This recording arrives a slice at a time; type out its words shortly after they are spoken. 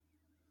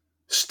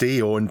stay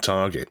on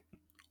target.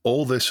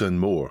 All this and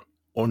more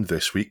on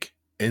This Week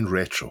in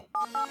Retro.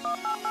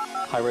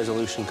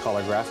 High-resolution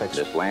color graphics.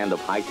 This land of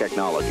high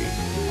technology.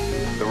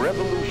 The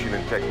revolution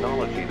in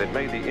technology that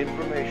made the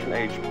information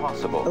age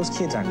possible. Those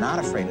kids are not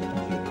afraid of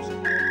computers.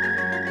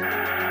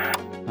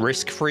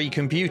 Risk-free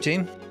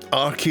computing.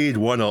 Arcade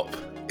 1-up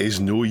is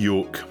no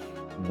yoke.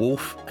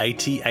 Wolf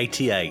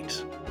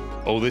 8088.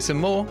 All this and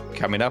more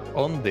coming up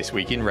on This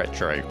Week in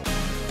Retro.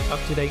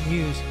 Up-to-date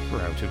news for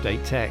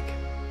out-of-date tech.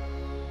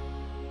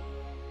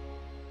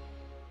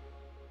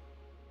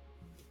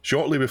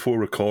 Shortly before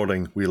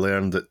recording, we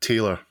learned that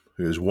Taylor,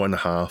 who is one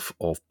half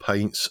of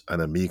Pints and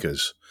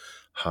Amigas,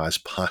 has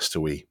passed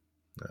away.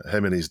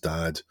 Him and his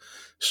dad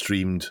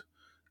streamed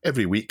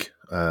every week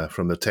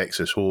from their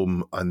Texas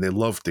home, and they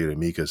loved their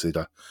Amigas. They had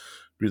a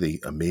really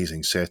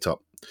amazing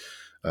setup.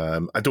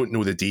 I don't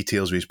know the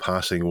details of his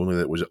passing, only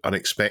that it was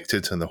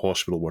unexpected and the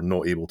hospital were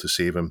not able to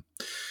save him.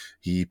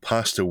 He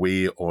passed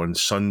away on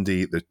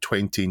Sunday, the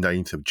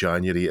 29th of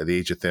January at the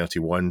age of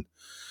 31.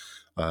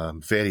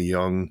 Very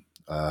young.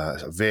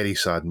 It's a very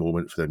sad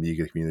moment for the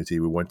Amiga community.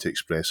 We want to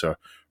express our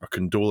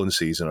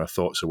condolences, and our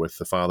thoughts are with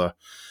the father,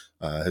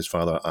 his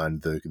father, and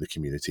the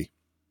community.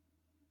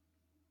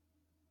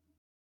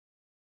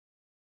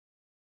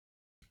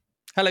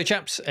 Hello,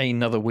 chaps.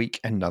 Another week,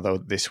 another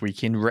This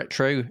Week in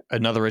Retro.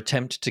 Another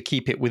attempt to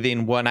keep it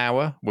within 1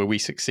 hour. Will we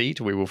succeed?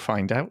 We will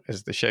find out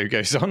as the show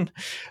goes on.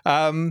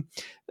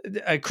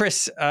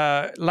 Chris,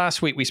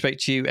 last week we spoke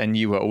to you and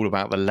you were all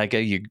about the Lego.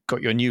 You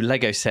got your new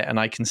Lego set, and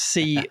I can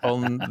see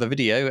on the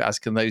video, as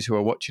can those who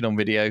are watching on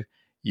video,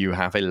 you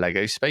have a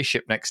Lego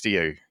spaceship next to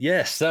you.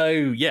 Yeah,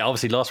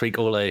 obviously last week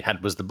all I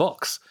had was the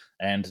box,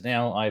 and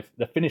now I've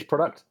the finished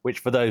product, which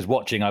for those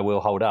watching I will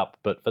hold up,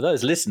 but for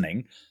those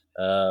listening,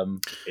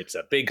 it's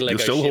a big Lego. You'll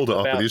still ship hold it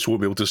up, but you just won't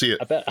be able to see it.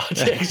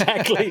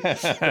 Exactly.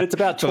 But it's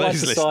about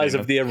twice the size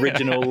of the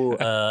original.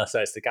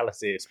 So it's the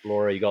Galaxy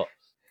Explorer. You got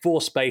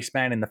 4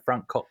 spacemen in the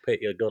front cockpit.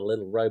 You've got a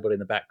little robot in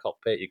the back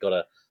cockpit. You've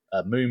got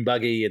a moon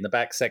buggy in the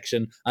back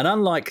section. And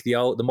unlike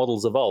the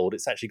models of old,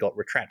 it's actually got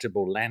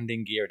retractable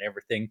landing gear and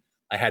everything.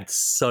 I had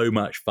so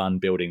much fun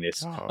building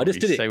this. I just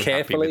did it so carefully.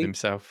 Happy with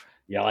himself.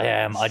 Yeah, I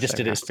am. I just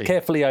did it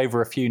carefully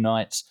over a few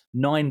nights.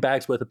 9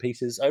 bags worth of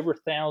pieces, over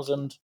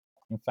 1,000.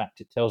 In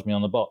fact, it tells me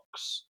on the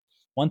box,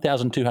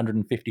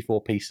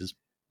 1,254 pieces.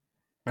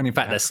 And in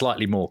fact, there's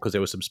slightly more because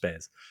there were some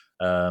spares,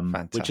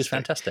 which is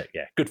fantastic.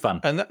 Yeah, good fun.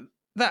 And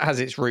that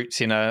has its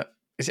roots in a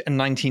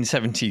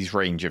 1970s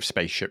range of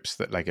spaceships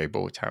that Lego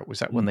brought out. Was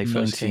that when they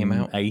first came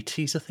out?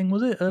 80s, I think,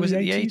 was it? Was it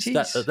the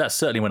 80s? That's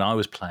certainly when I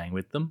was playing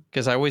with them.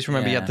 Because I always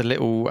remember you had the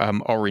little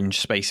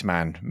orange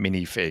spaceman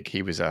minifig.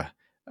 He was a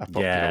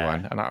popular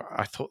one. And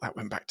I thought that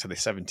went back to the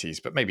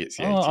 70s, but maybe it's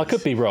the 80s. I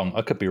could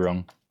be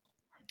wrong.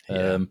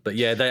 Yeah. But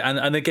yeah,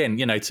 and again,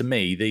 to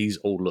me, these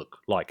all look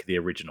like the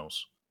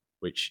originals,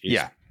 which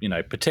is,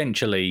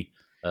 potentially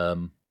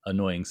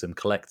annoying some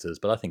collectors,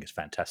 but I think it's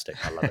fantastic.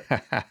 I love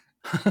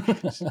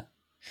it.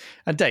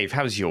 And Dave,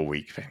 how's your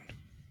week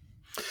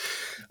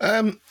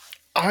been?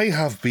 I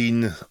have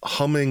been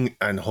humming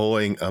and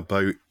hawing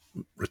about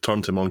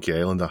Return to Monkey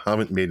Island. I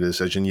haven't made a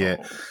decision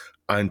yet.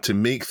 And to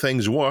make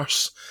things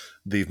worse,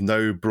 they've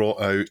now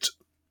brought out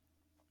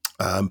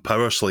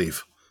Power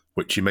Slave,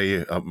 which you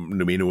may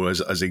know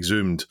as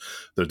Exhumed.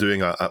 They're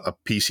doing a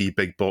PC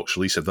big box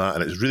release of that,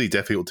 and it's really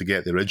difficult to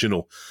get the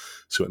original.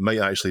 So it might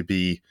actually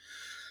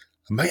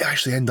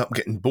end up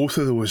getting both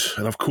of those.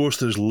 And of course,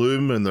 there's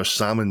Loom and there's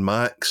Sam and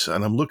Max,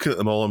 and I'm looking at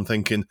them all. I'm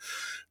thinking,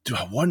 do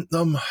I want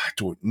them? I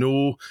don't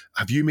know.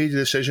 Have you made a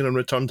decision on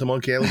Return to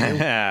Monkey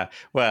Island?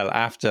 Well,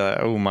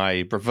 after all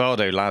my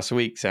bravado last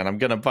week, saying I'm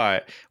going to buy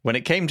it, when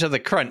it came to the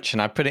crunch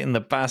and I put it in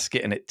the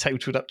basket and it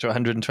totaled up to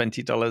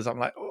 $120, I'm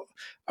like, oh,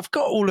 I've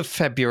got all of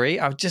February.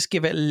 I'll just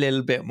give it a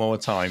little bit more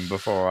time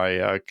before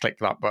I click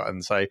that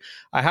button. So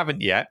I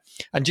haven't yet.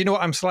 And do you know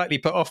what I'm slightly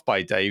put off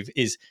by, Dave,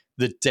 is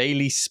the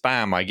daily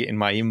spam I get in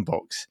my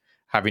inbox,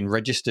 having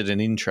registered an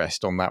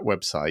interest on that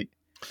website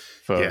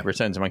for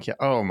Return to Monkey.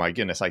 Oh my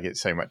goodness, I get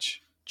so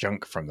much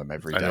junk from them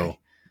every day.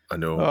 I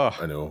know.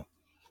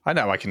 I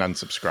know I can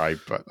unsubscribe,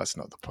 but that's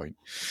not the point.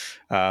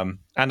 And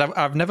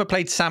I've never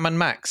played Sam and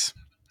Max.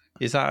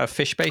 Is that a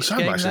fish-based game?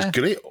 Sam Max is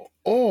great.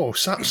 Oh,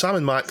 Sam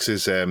and Max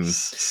is...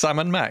 Sam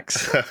and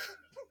Max.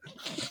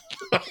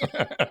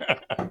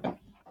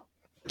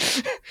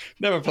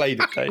 Never played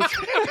it, Dave.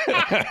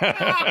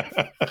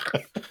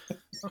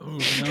 Oh,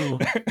 no.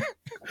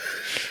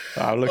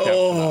 I'll look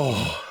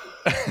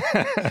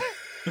out.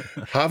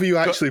 Have you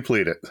actually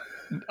played it?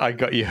 I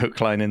got you hook,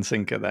 line, and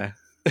sinker there.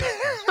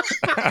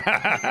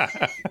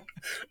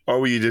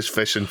 Or were you just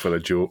fishing for a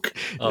joke?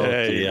 Oh,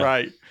 dear.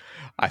 Right.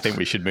 I think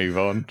we should move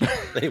on.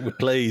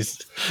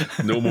 Please.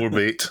 No more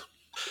bait.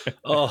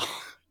 Oh.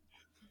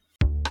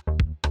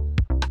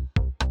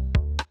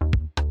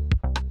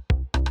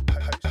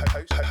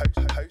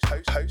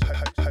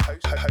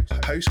 It's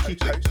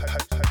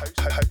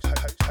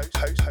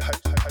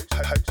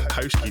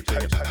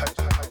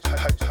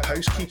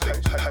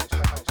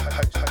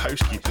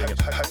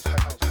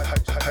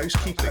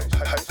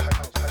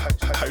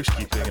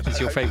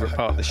your favourite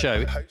part of the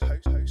show.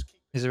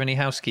 Is there any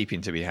housekeeping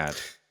to be had?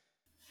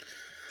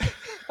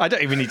 I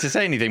don't even need to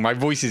say anything. My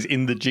voice is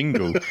in the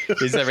jingle.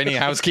 Is there any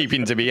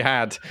housekeeping to be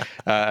had?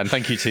 And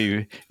thank you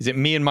to, is it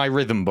Me and My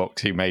Rhythm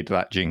Box who made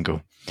that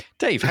jingle?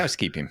 Dave,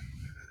 housekeeping.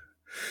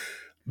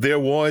 There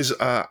was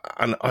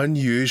an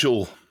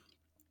unusual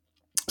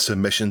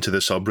submission to the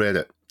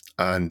subreddit,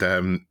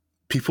 and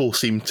people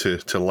seem to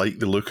like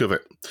the look of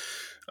it.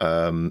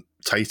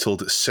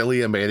 Titled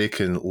 "Silly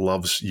American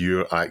Loves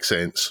Your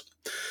Accents."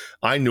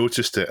 I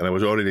noticed it, and I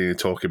was already going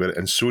to talk about it,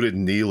 and so did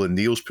Neil, and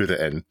Neil's put it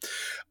in.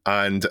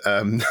 And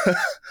a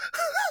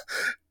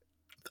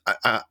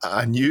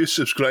new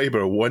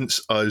subscriber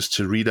wants us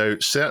to read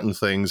out certain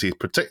things. He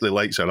particularly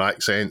likes our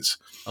accents.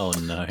 Oh,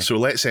 no. So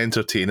let's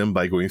entertain him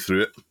by going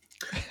through it.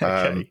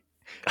 Okay.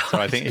 So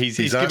I think he's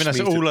given us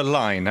all a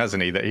line,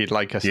 hasn't he, that he'd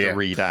like us to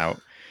read out.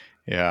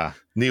 Yeah.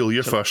 Neil,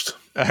 you're first.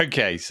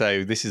 Okay,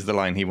 so this is the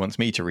line he wants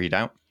me to read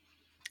out.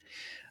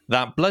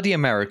 That bloody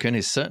American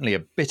is certainly a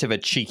bit of a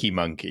cheeky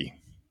monkey.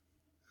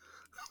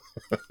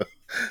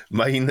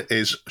 Mine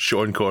is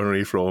Sean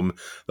Connery from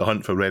The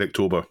Hunt for Red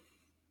October.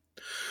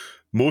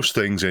 Most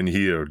things in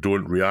here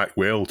don't react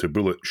well to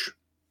bullets.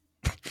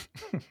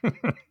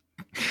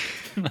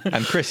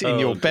 And Chris, in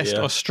your best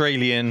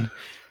Australian,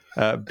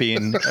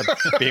 being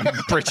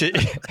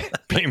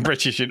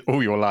British in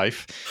all your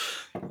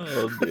life.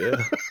 Oh, dear.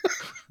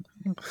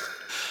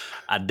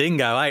 A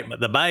dingo ate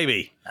the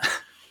baby.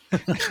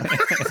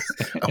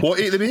 What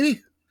ate the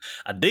baby?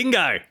 A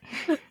dingo.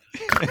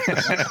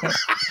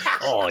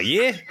 Oh,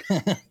 yeah.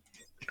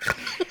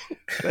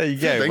 There you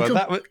go.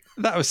 Well,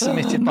 that was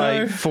submitted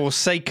by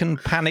Forsaken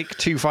Panic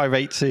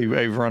 2582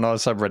 over on our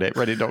subreddit,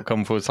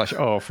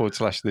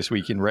 reddit.com/r/this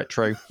week in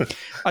retro.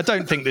 I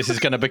don't think this is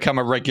going to become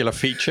a regular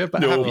feature,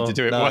 but happy to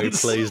do it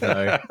once. Please,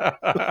 no.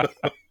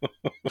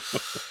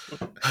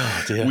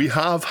 Oh, dear. We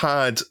have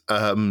had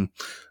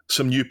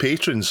some new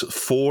patrons,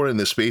 4 in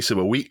the space of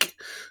a week.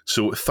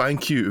 So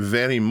thank you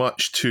very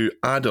much to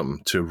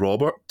Adam, to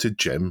Robert, to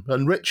Jim,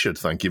 and Richard.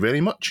 Thank you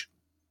very much.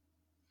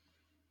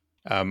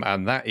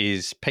 And that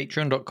is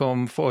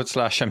patreon.com/ I'm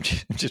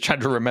just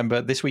trying to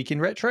remember This Week in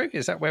Retro.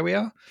 Is that where we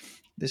are?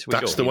 This week.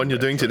 That's the one you're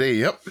doing today.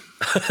 Yep.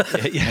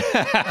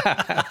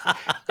 Yeah,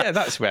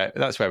 that's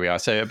where we are.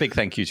 So a big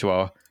thank you to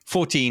our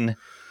 14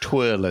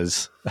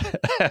 twirlers.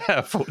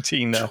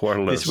 14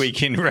 twirlers. This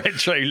Week in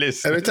Retro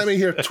listeners. Every time I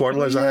hear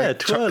twirlers,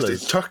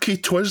 twirlers. Turkey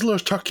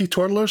Twizzlers, Turkey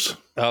Twirlers.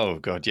 Oh,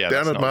 God, yeah.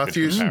 Bernard that's not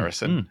Matthews. A good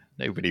comparison.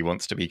 Nobody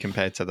wants to be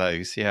compared to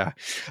those, yeah.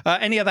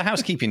 Any other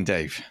housekeeping,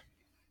 Dave?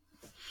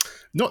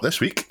 Not this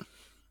week.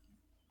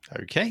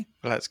 Okay,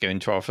 well, let's go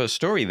into our first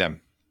story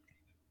then.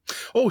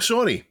 Oh,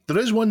 sorry. There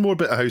is one more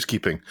bit of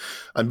housekeeping.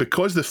 And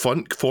because the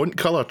font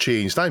colour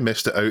changed, I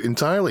missed it out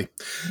entirely.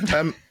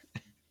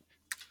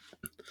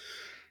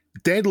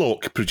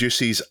 Deadlock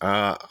produces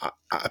a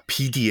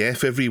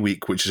PDF every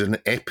week, which is an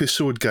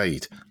episode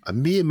guide. I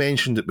may have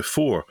mentioned it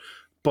before,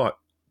 but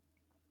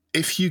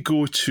if you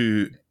go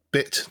to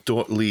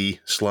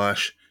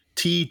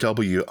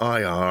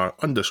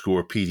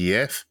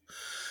bit.ly/TWIR_PDF,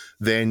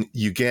 then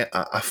you get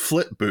a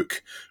flip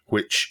book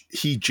which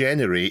he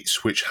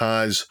generates, which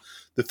has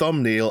the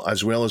thumbnail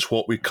as well as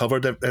what we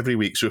covered every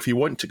week. So if you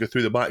want to go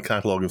through the back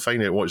catalogue and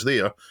find out what's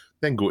there,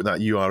 then go to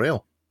that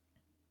URL.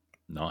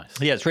 Nice.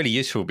 Yeah, it's really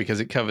useful because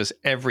it covers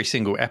every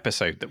single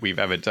episode that we've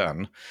ever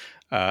done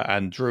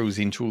and drills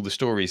into all the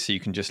stories, so you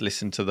can just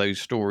listen to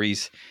those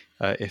stories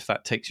if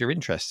that takes your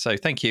interest. So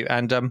thank you.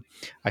 And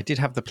I did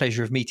have the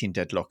pleasure of meeting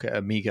Deadlock at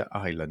Amiga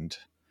Island.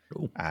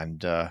 Cool.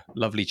 And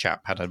lovely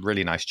chap. Had a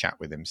really nice chat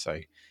with him.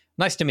 So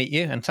nice to meet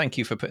you, and thank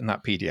you for putting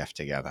that PDF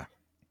together.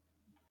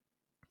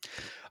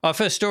 Our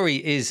first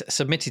story is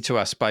submitted to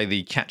us by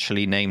the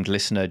catchily named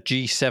listener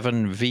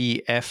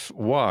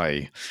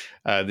G7VFY.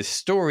 This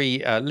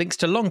story links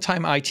to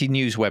longtime IT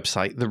news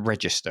website The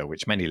Register,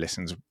 which many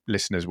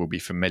listeners will be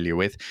familiar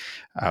with.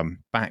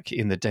 Back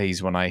in the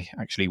days when I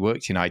actually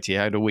worked in IT,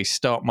 I'd always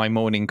start my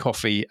morning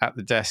coffee at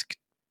the desk,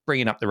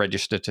 bringing up The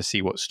Register to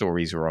see what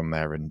stories were on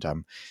there, and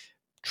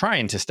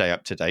trying to stay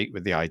up to date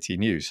with the IT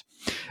news.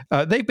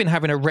 They've been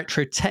having a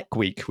Retro Tech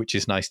Week, which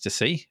is nice to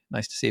see.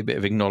 Nice to see a bit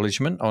of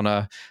acknowledgement on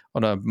a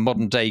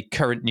modern day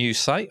current news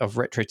site of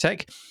Retro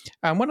Tech.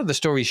 And one of the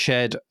stories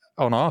shared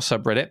on our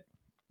subreddit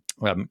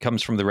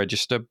comes from The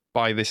Register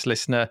by this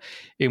listener,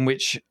 in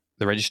which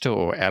The Register,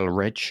 or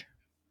LReg,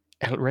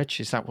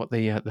 is that what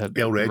the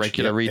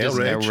regular readers?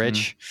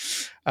 LReg.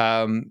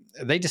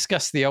 They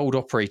discuss the old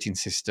operating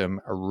system,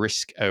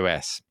 RISC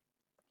OS.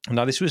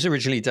 Now, this was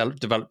originally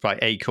developed by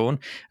Acorn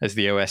as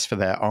the OS for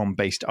their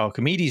ARM-based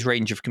Archimedes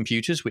range of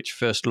computers, which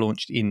first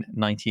launched in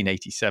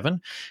 1987.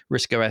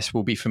 RISC OS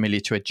will be familiar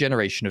to a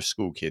generation of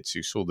school kids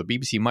who saw the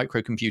BBC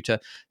microcomputer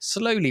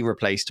slowly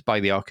replaced by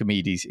the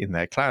Archimedes in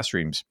their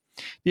classrooms.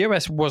 The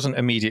OS wasn't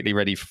immediately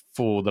ready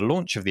for the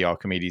launch of the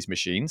Archimedes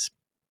machines,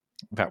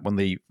 In fact, when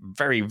the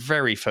very,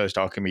 very first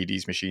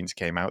Archimedes machines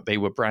came out, they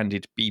were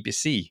branded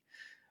BBC.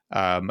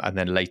 And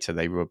then later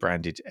they were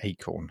branded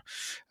Acorn,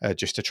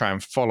 just to try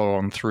and follow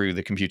on through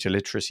the computer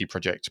literacy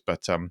project.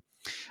 But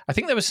I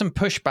think there was some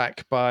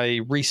pushback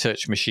by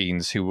Research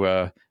Machines, who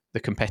were the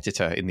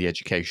competitor in the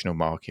educational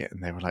market.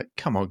 And they were like,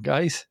 come on,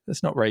 guys,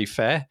 that's not very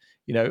fair.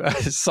 You know,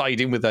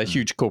 siding with a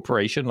huge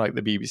corporation like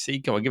the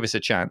BBC. Come on, give us a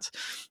chance.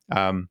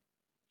 And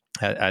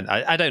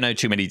I don't know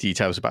too many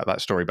details about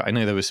that story, but I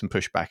know there was some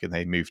pushback and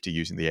they moved to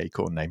using the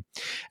Acorn name.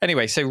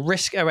 Anyway, so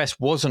RISC OS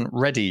wasn't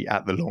ready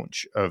at the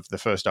launch of the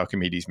first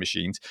Archimedes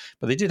machines,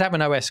 but they did have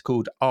an OS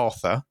called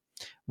Arthur,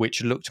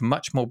 which looked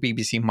much more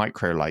BBC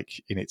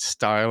Micro-like in its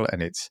style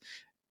and its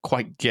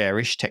quite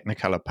garish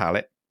Technicolor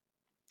palette.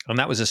 And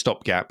that was a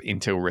stopgap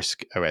until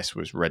RISC OS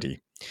was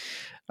ready.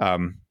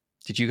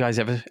 Did you guys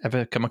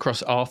ever come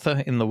across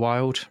Arthur in the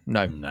wild?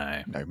 No,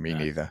 me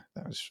neither.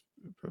 That was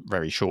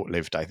very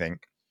short-lived, I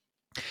think.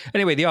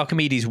 Anyway, the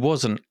Archimedes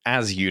wasn't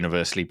as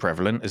universally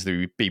prevalent as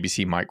the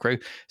BBC Micro.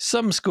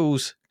 Some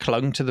schools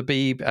clung to the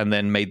Beeb and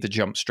then made the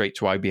jump straight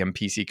to IBM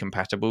PC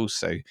compatible,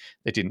 so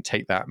they didn't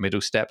take that middle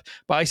step.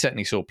 But I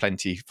certainly saw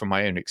plenty from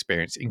my own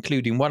experience,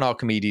 including one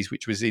Archimedes,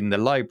 which was in the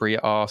library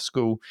at our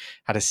school,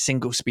 had a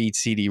single-speed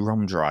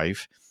CD-ROM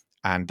drive,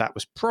 and that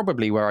was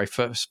probably where I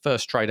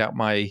first tried out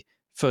my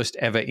first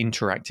ever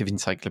interactive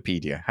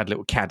encyclopedia. Had a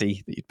little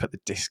caddy that you'd put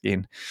the disc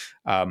in.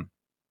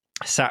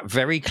 Sat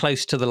very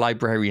close to the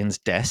librarian's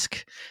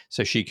desk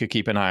so she could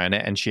keep an eye on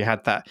it. And she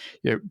had that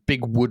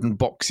big wooden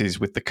boxes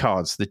with the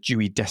cards, the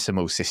Dewey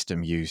Decimal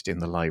System used in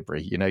the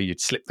library. You know,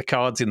 you'd slip the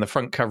cards in the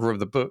front cover of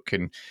the book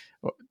and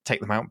take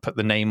them out and put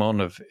the name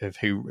on of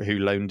who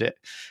loaned it.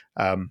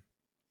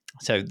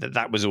 So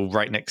that was all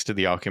right next to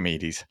the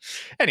Archimedes.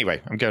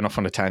 Anyway, I'm going off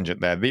on a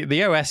tangent there.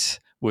 The OS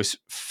was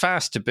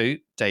fast to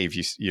boot. Dave,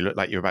 you look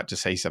like you're about to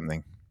say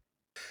something.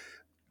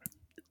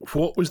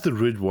 What was the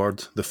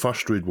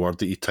first rude word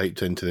that you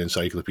typed into the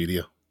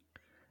encyclopedia?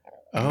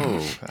 Oh,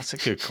 that's a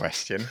good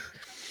question.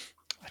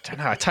 I don't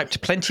know. I typed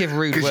plenty of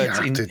rude words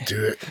in. To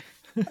do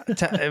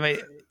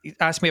it.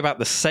 Asked me about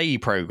the Say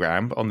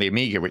program on the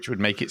Amiga, which would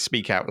make it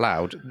speak out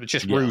loud.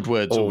 Just rude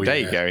words all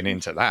day going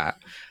into that.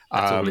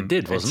 That's all it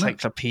did, wasn't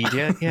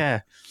encyclopedia,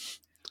 yeah.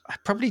 I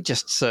probably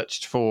just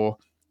searched for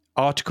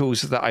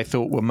articles that I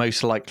thought were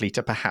most likely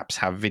to perhaps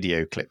have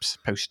video clips,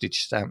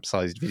 postage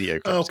stamp-sized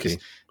video clips. Okay.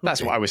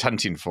 That's what I was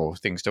hunting for,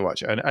 things to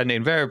watch. And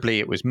invariably,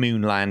 it was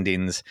moon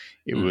landings,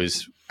 it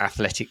was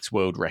athletics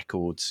world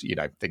records,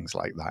 things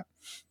like that.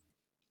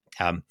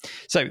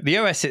 So the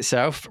OS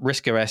itself,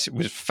 RISC OS,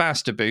 was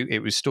fast to boot. It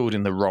was stored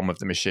in the ROM of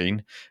the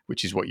machine,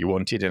 which is what you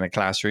wanted in a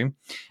classroom.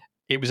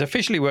 It was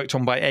officially worked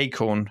on by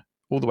Acorn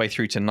all the way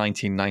through to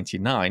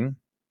 1999.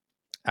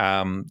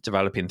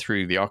 Developing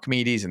through the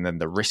Archimedes and then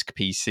the RISC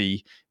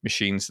PC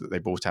machines that they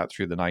brought out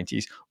through the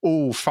 90s,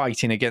 all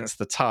fighting against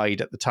the tide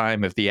at the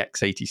time of the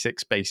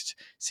x86-based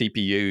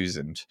CPUs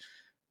and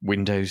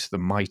Windows, the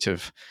might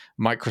of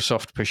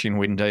Microsoft pushing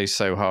Windows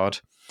so hard.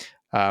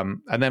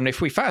 And then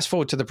if we fast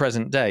forward to the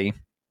present day,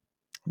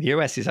 the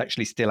OS is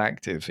actually still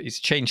active.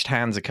 It's changed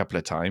hands a couple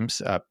of times.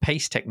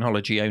 Pace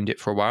Technology owned it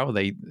for a while.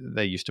 They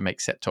used to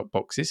make set-top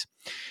boxes.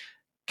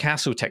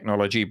 Castle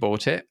Technology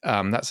bought it.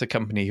 That's a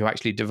company who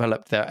actually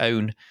developed their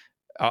own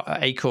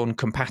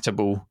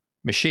Acorn-compatible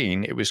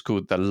machine. It was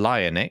called the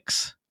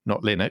Lionix,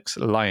 not Linux,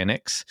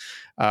 Lionix,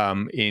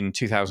 in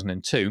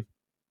 2002.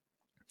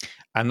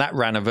 And that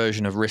ran a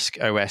version of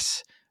RISC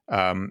OS,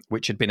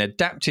 which had been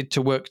adapted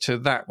to work to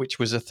that, which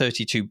was a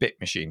 32-bit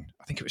machine.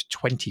 I think it was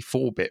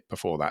 24-bit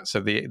before that. So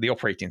the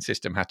operating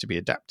system had to be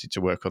adapted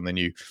to work on the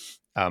new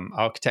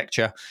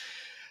architecture.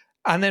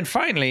 And then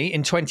finally,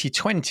 in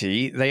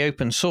 2020, they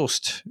open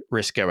sourced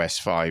RISC OS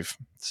 5.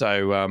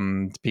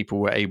 So people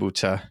were able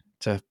to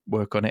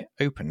work on it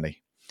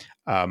openly.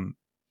 And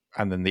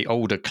then the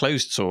older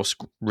closed source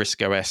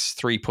RISC OS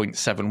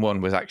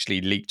 3.71 was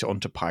actually leaked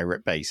onto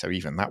Pirate Bay. So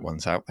even that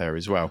one's out there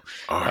as well.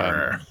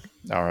 Are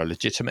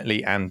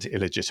legitimately and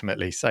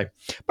illegitimately. So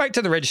back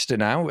to the register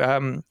now.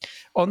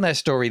 On their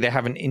story, they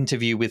have an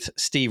interview with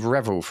Steve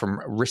Revel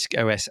from RISC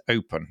OS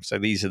Open. So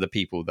these are the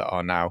people that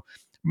are now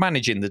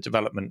managing the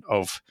development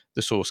of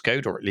the source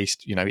code, or at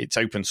least, it's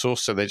open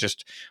source. So they're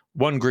just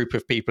one group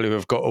of people who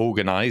have got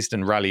organized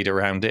and rallied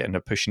around it and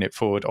are pushing it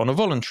forward on a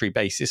voluntary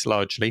basis,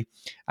 largely,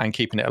 and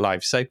keeping it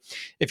alive. So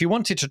if you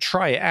wanted to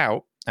try it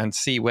out and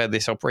see where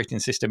this operating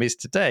system is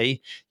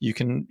today, you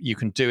can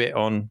do it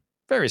on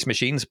various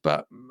machines,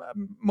 but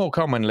more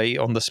commonly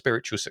on the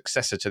spiritual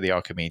successor to the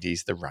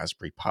Archimedes, the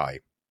Raspberry Pi.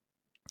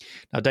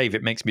 Now, Dave,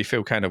 it makes me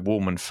feel kind of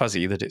warm and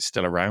fuzzy that it's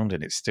still around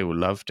and it's still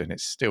loved and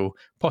it's still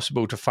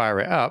possible to fire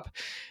it up.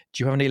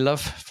 Do you have any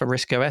love for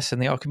RISC OS and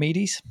the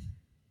Archimedes?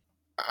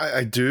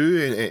 I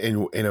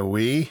do in a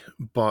way,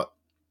 but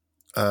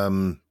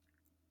I've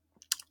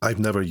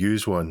never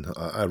used one.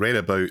 I read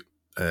about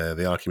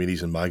the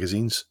Archimedes in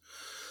magazines.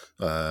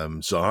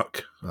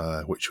 Zark,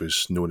 which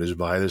was known as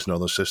Virus and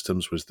other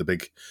systems, was the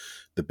big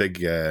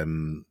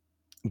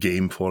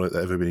game for it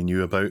that everybody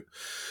knew about.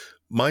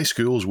 My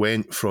schools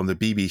went from the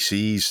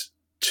BBCs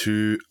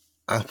to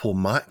Apple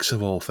Macs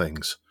of all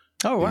things.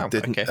 Oh, wow. They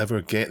didn't Okay.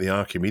 ever get the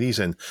Archimedes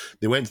in.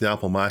 They went to the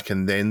Apple Mac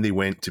and then they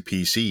went to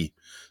PC.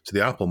 So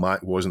the Apple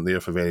Mac wasn't there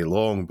for very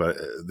long, but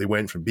they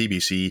went from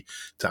BBC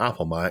to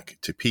Apple Mac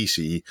to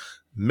PC,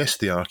 missed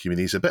the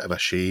Archimedes, a bit of a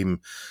shame.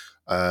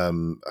 I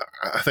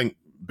think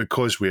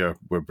because we're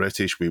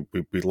British, we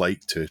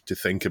like to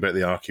think about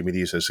the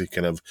Archimedes as a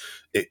kind of,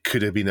 it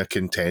could have been a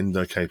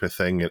contender type of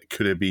thing. It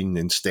could have been,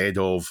 instead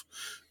of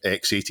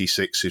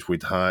x86, if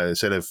we'd had,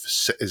 instead of,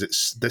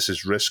 this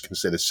is RISC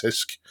instead of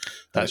CISC.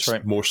 That's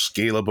right. More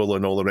scalable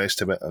and all the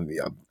rest of it. And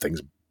yeah,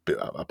 things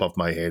above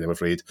my head, I'm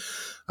afraid.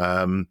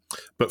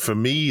 But for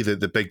me,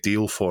 the big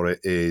deal for it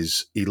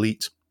is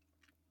Elite.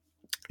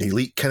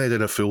 Elite kind of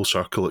did a full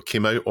circle. It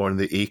came out on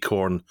the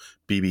Acorn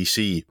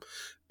BBC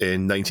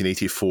in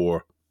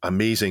 1984.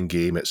 Amazing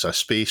game. It's a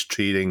space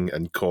trading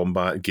and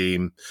combat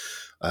game.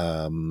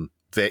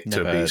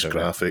 Vector-based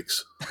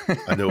graphics.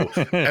 I know.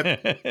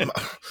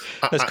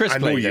 I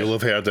know you'll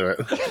have heard of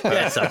it.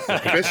 Yes,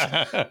 Chris?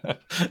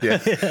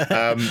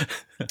 Yeah.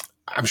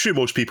 I'm sure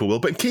most people will,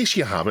 but in case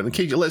you haven't,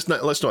 let's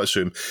not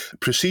assume.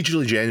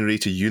 Procedurally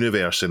generated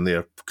universe in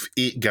there,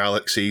 8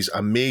 galaxies,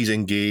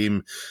 amazing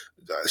game.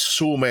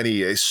 So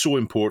many, it's so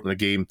important a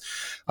game.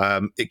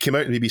 It came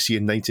out on BBC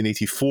in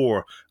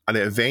 1984, and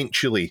it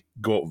eventually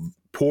got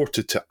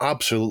ported to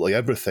absolutely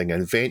everything,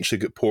 and eventually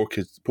got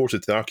ported to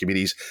the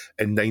Archimedes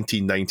in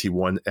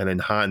 1991 and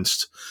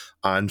enhanced.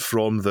 And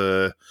from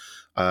the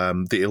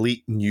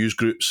Elite news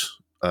groups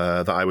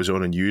that I was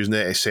on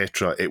Usenet,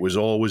 etc., it was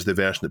always the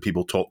version that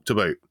people talked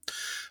about.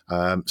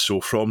 So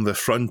from the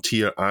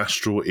Frontier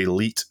Astro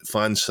Elite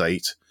fan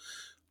site,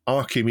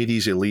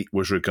 Archimedes Elite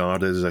was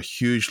regarded as a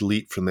huge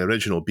leap from the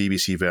original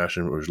BBC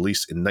version, which was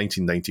released in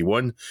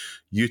 1991,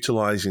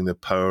 utilising the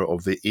power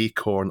of the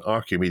Acorn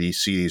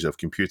Archimedes series of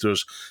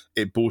computers.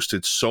 It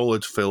boasted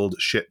solid-filled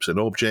ships and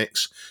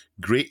objects,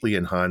 greatly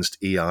enhanced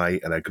AI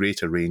and a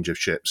greater range of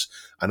ships,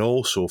 and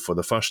also, for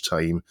the first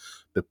time,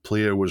 the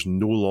player was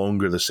no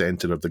longer the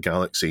centre of the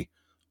galaxy.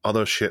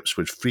 Other ships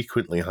would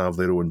frequently have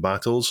their own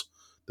battles,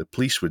 the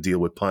police would deal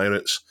with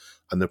pirates,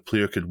 and the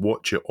player could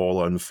watch it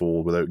all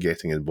unfold without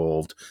getting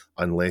involved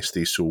unless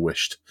they so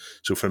wished.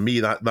 So for me,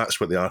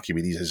 that's what the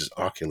Archimedes is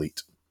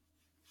Arch-Elite.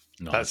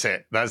 Nice. That's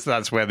it.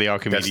 That's where the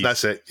Archimedes.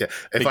 That's it. Yeah.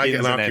 If I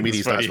get an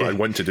Archimedes, that's what I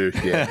want to do.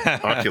 Yeah,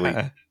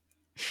 Arch-Elite.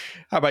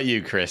 How about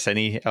you, Chris?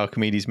 Any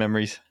Archimedes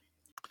memories?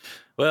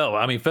 Well,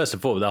 I mean, first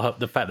of all,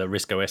 the fact that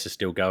RISC OS is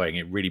still going,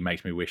 it really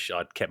makes me wish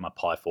I'd kept my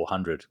Pi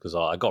 400, because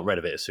I got rid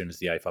of it as soon as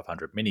the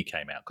A500 Mini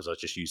came out, because I was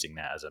just using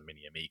that as a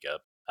mini Amiga.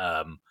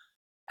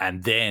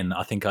 And then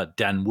I think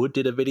Dan Wood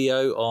did a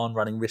video on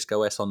running RISC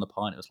OS on the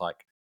Pi, and it was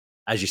like,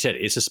 as you said,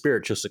 it's a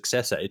spiritual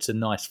successor. It's a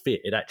nice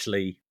fit. It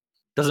actually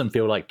doesn't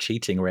feel like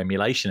cheating or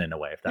emulation in a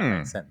way, if that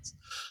makes sense,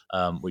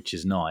 which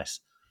is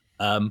nice.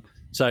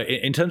 So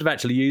in terms of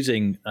actually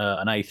using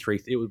an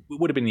A3, it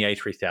would have been the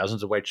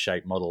A3000, a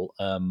wedge-shaped model.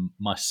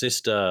 My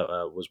sister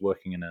was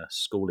working in a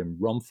school in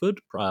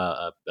Romford,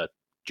 a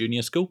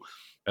junior school,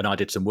 and I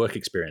did some work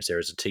experience there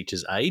as a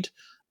teacher's aide.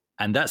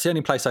 And that's the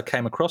only place I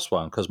came across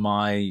one, because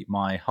my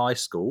high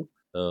school,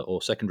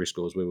 or secondary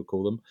school as we would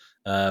call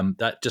them,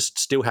 that just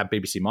still had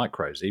BBC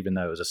Micros, even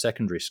though it was a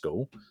secondary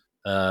school.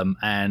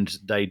 And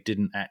they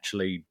didn't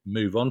actually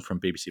move on from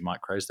BBC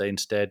Micros. They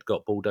instead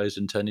got bulldozed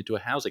and turned into a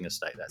housing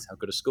estate. That's how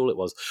good a school it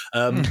was.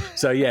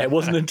 So yeah, it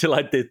wasn't until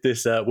I did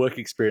this work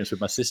experience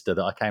with my sister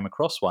that I came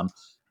across one.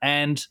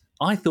 And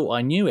I thought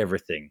I knew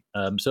everything.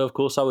 So of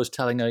course I was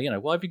telling her,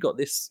 why have you got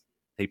this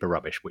heap of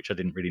rubbish, which I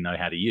didn't really know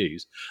how to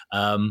use?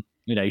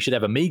 You should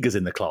have Amigas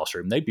in the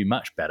classroom. They'd be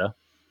much better.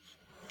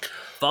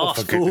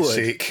 Fast for forward. Goodness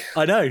sake.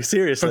 I know,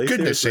 seriously. For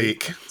goodness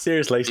sake.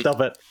 Seriously, stop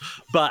it.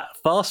 But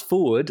fast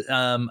forward,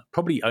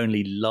 probably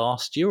only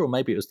last year, or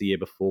maybe it was the year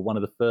before, one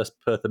of the first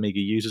Perth Amiga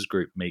users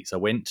group meets I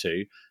went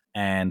to,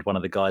 and one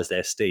of the guys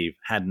there, Steve,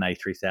 had an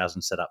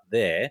A3000 set up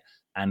there,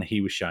 and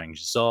he was showing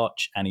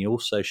Zarch, and he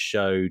also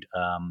showed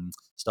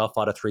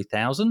Starfighter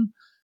 3000,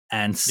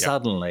 and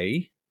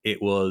suddenly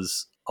it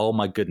was, oh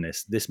my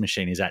goodness, this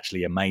machine is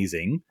actually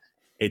amazing.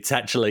 It's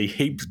actually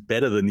heaps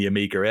better than the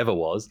Amiga ever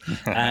was.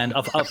 And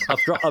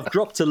I've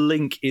dropped a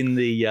link in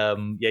the,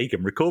 you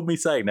can record me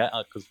saying that,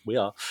 because we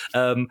are.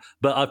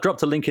 But I've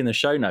dropped a link in the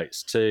show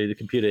notes to the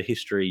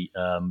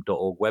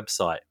computerhistory.org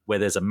website, where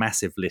there's a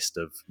massive list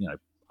of,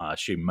 I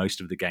assume most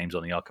of the games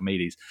on the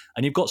Archimedes.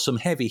 And you've got some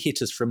heavy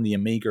hitters from the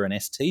Amiga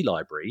and ST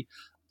library.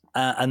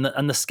 And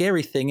the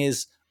scary thing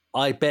is,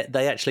 I bet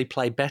they actually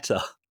play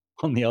better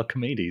on the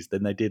Archimedes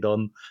than they did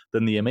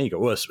than the Amiga,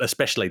 or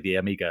especially the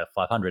Amiga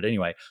 500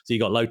 anyway. So you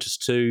got Lotus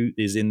 2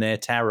 is in there,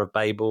 Tower of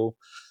Babel,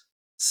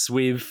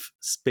 Swiv,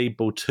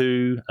 Speedball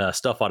 2,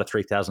 Starfighter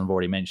 3000 I've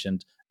already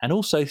mentioned, and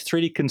also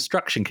 3D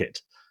Construction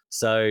Kit.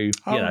 So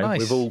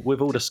nice.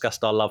 we've all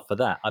discussed our love for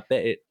that. I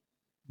bet it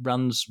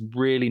runs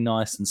really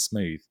nice and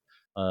smooth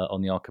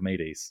on the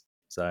Archimedes.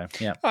 So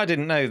yeah, I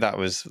didn't know that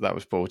was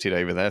ported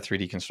over there.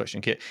 3D Construction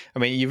Kit. I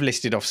mean, you've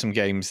listed off some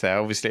games there.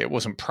 Obviously, it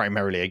wasn't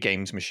primarily a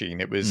games machine.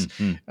 It was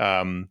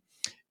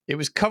It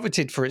was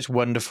coveted for its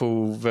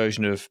wonderful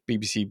version of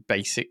BBC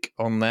Basic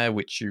on there,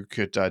 which you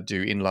could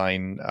do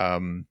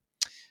inline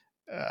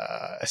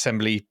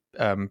assembly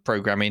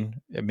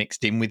programming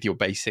mixed in with your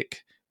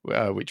Basic,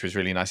 which was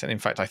really nice. And in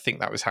fact, I think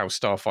that was how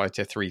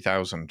Starfighter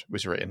 3000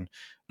 was written.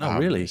 Oh,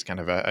 really? It's kind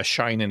of a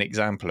shining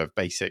example of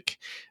Basic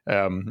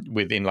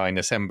with inline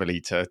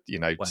assembly to,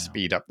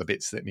 speed up the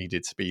bits that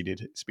needed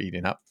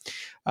speeding up.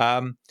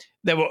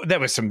 There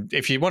were some,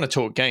 if you want to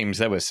talk games,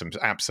 there were some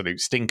absolute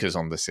stinkers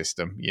on the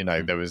system.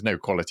 There was no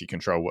quality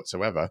control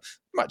whatsoever,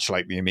 much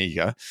like the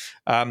Amiga.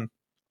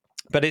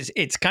 But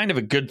it's kind of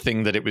a good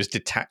thing that it was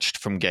detached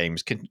from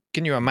games. Can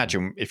you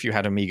imagine if you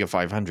had Amiga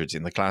 500s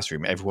in the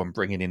classroom, everyone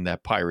bringing in their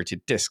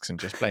pirated discs and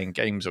just playing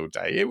games all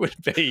day? It would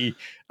be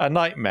a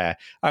nightmare.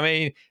 I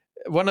mean,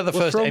 one of the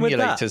first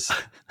emulators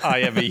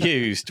I ever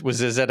used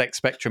was a ZX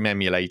Spectrum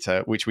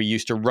emulator, which we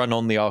used to run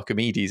on the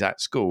Archimedes at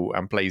school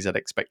and play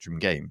ZX Spectrum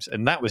games.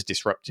 And that was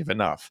disruptive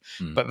enough.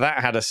 But that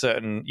had a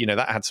certain,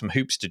 that had some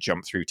hoops to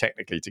jump through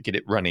technically to get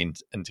it running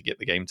and to get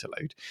the game to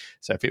load.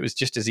 So if it was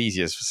just as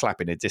easy as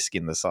slapping a disc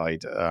in the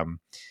side,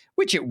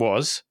 which it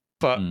was,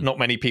 but not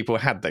many people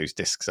had those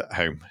discs at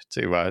home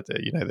to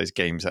those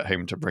games at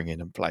home to bring in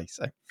and play.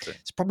 So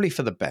it's probably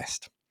for the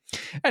best.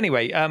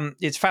 Anyway,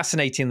 it's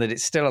fascinating that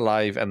it's still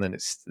alive and then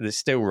it's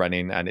still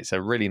running, and it's a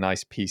really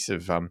nice piece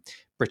of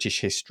British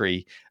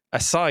history,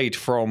 aside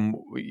from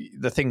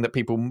the thing that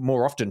people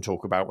more often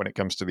talk about when it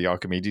comes to the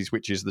Archimedes,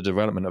 which is the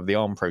development of the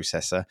ARM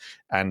processor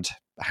and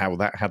how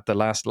that had the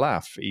last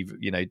laugh.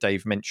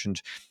 Dave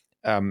mentioned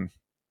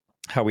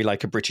how we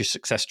like a British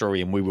success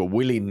story, and we were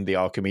willing the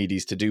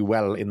Archimedes to do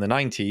well in the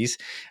 90s,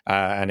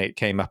 and it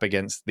came up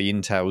against the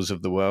Intels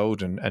of the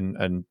world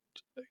and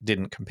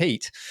didn't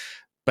compete.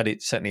 But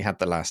it certainly had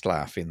the last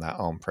laugh in that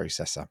ARM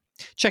processor.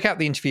 Check out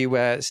the interview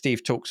where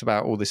Steve talks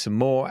about all this and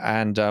more,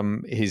 and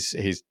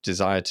his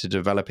desire to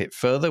develop it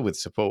further with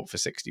support for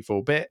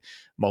 64-bit,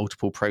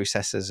 multiple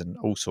processors, and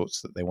all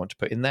sorts that they want to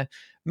put in there.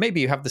 Maybe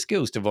you have the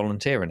skills to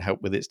volunteer and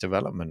help with its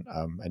development,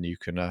 and you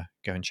can go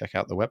and check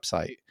out the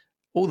website.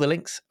 All the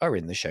links are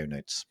in the show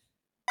notes.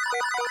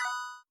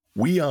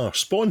 We are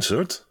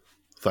sponsored,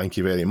 thank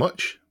you very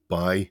much,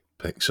 by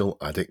Pixel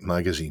Addict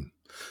Magazine.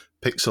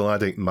 Pixel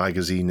Addict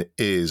Magazine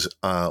is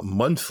a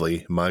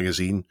monthly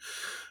magazine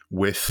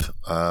with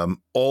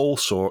all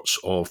sorts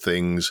of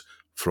things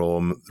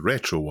from the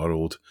retro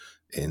world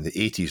in the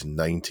 80s and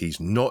 90s,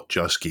 not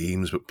just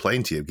games, but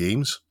plenty of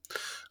games.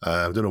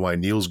 I don't know why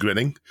Neil's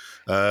grinning.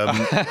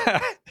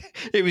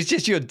 It was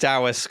just your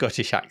dour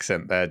Scottish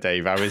accent there,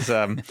 Dave. I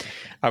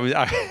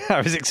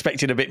was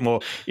expecting a bit more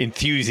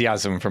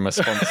enthusiasm from a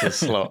sponsor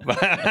slot.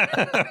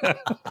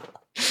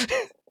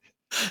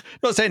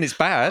 Not saying it's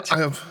bad.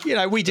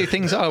 We do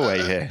things our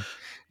way here.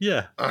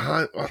 Yeah.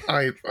 I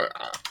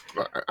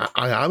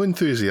am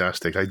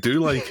enthusiastic. I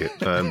do like it.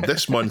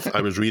 This month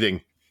I was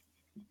reading,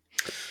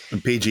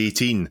 on page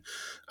 18,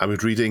 I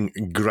was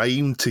reading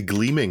Grime to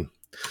Gleaming.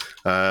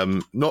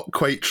 Not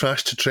quite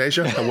trash to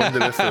treasure. I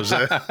wonder if there's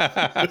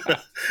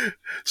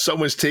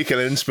someone's taken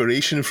an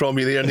inspiration from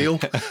you there, Neil.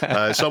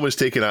 Someone's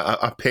taken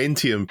a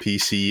Pentium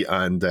PC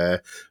and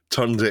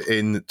turned it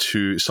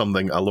into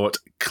something a lot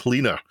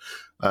cleaner.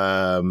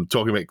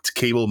 Talking about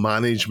cable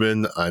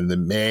management and the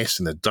mess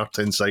and the dirt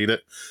inside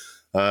it.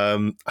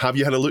 Have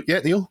you had a look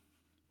yet, Neil?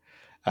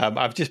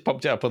 I've just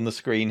popped it up on the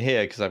screen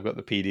here because I've got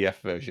the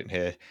PDF version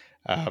here.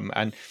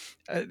 And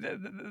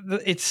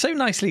it's so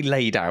nicely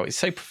laid out. It's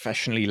so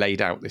professionally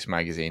laid out, this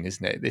magazine,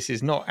 isn't it? This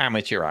is not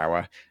amateur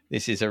hour.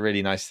 This is a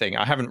really nice thing.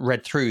 I haven't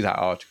read through that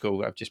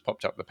article. I've just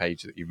popped up the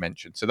page that you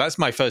mentioned. So that's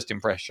my first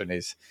impression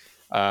is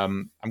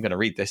I'm going to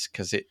read this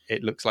because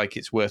it looks like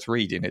it's worth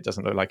reading. It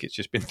doesn't look like it's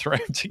just been thrown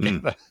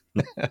together.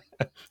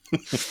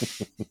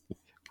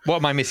 What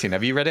am I missing?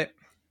 Have you read it?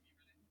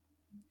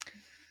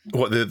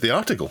 What, the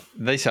article?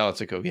 This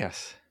article,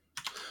 yes.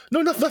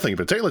 No, nothing in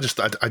particular.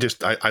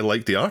 I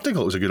liked the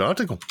article. It was a good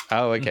article.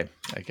 Oh, okay.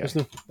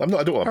 No, I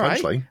don't want a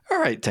punchline. All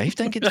right, Dave,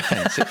 don't get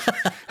defensive.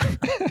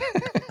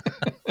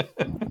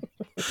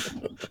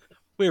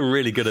 We're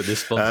really good at this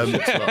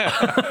sponsorship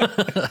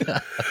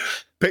slot.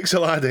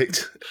 Pixel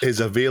Addict is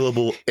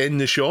available in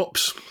the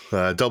shops.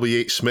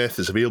 W.H. Smith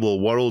is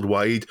available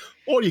worldwide,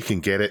 or you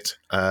can get it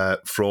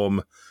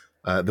from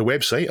the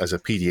website as a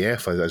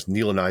PDF, as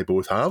Neil and I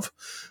both have.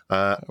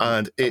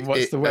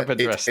 What's the web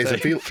address?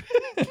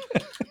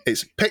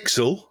 It's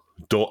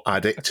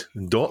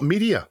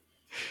pixel.addict.media.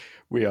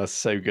 We are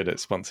so good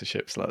at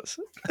sponsorship slots.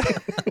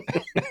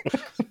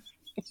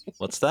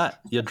 What's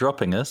that? You're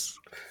dropping us?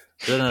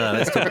 No.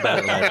 Let's talk about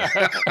it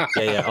later.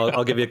 Yeah.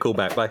 I'll give you a call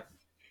back. Bye.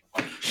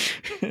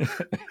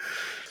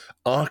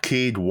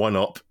 Arcade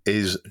 1-Up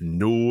is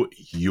no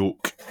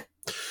yoke.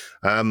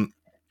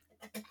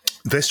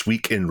 This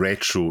week in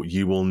Retro,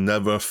 you will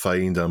never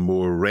find a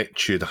more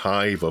wretched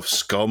hive of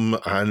scum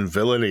and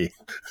villainy.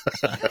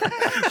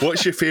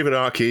 What's your favourite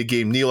arcade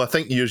game? Neil, I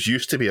think yours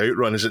used to be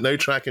Outrun. Is it now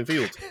Track and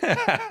Field?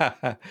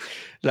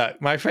 Look,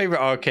 my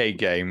favourite arcade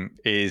game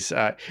is...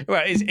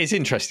 it's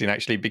interesting,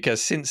 actually, because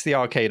since the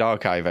Arcade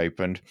Archive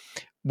opened,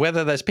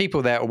 whether there's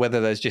people there or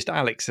whether there's just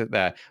Alex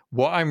there,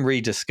 what I'm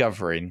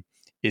rediscovering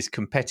is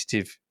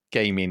competitive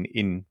gaming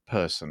in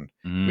person,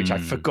 which I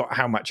forgot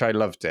how much I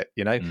loved it.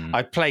 You know,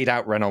 I played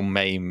Outrun on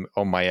MAME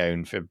on my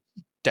own for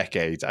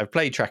decades. I've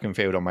played track and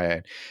field on my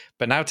own,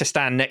 but now to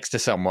stand next to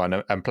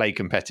someone and play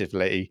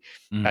competitively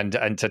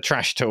and to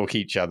trash talk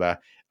each other,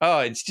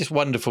 it's just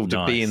wonderful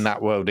to be in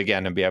that world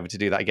again and be able to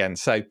do that again.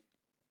 So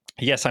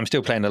yes, I'm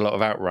still playing a lot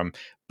of Outrun,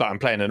 but I'm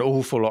playing an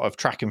awful lot of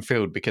track and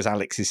field because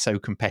Alex is so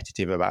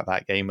competitive about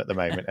that game at the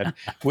moment, and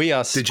we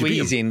are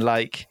squeezing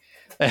like.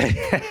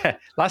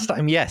 Last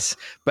time, yes,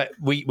 but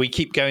we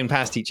keep going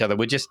past each other.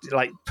 We're just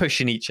like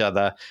pushing each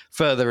other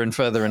further and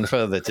further and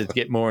further to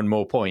get more and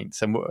more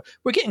points, and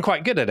we're getting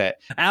quite good at it.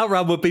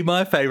 Outrun would be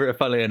my favourite,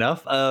 funnily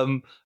enough.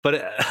 But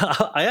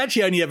I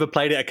actually only ever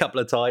played it a couple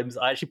of times.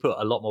 I actually put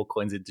a lot more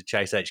coins into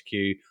Chase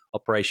HQ,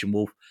 Operation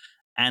Wolf,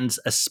 and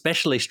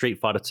especially Street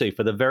Fighter 2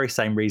 for the very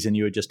same reason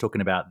you were just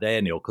talking about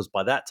there, Neil, because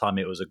by that time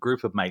it was a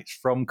group of mates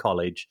from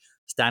college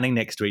standing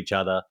next to each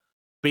other,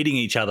 beating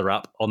each other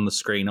up on the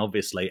screen,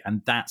 obviously,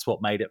 and that's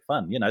what made it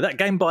fun. You know, that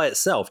game by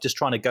itself, just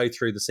trying to go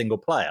through the single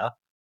player,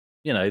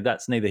 you know,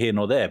 that's neither here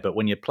nor there. But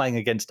when you're playing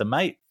against a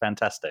mate,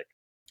 fantastic.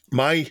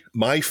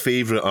 My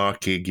favourite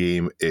arcade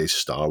game is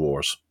Star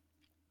Wars.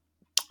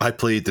 I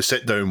played the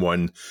sit-down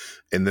one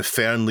in the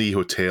Fernley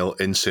Hotel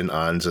in St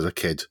Anne's as a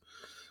kid.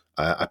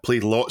 I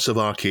played lots of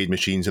arcade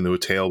machines in the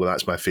hotel, but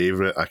that's my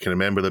favourite. I can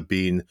remember there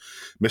being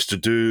Mr.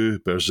 Do,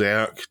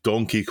 Berserk,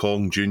 Donkey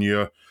Kong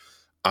Jr.,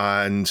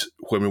 and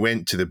when we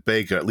went to the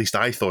big, or at least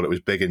I thought it was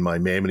big in my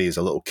memory as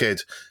a little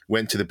kid,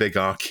 went to the big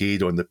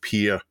arcade on the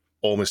pier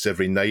almost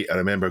every night. I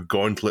remember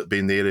Gauntlet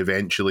being there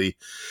eventually.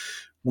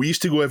 We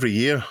used to go every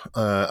year,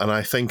 and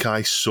I think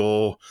I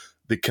saw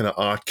the kind of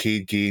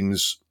arcade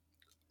games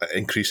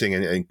increasing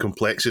in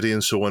complexity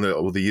and so on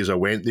over the years I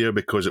went there,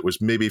 because it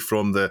was maybe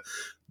from the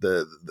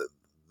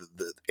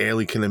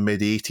early kind of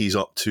mid-80s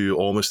up to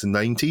almost the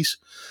 90s.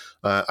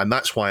 And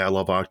that's why I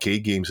love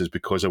arcade games, is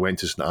because I went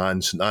to St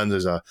Anne's. St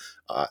Anne's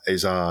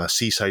is a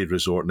seaside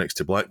resort next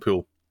to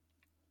Blackpool.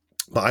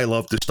 But I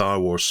loved the Star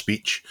Wars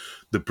speech.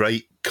 The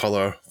bright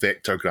colour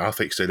vector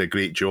graphics did a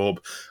great job,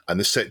 and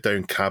the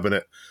sit-down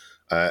cabinet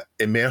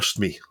immersed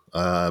me.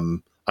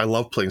 I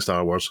love playing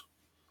Star Wars.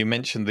 You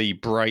mentioned the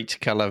bright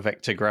colour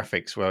vector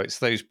graphics. Well, it's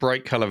those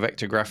bright colour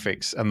vector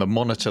graphics and the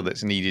monitor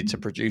that's needed to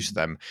produce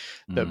them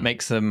that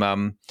makes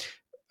them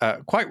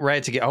quite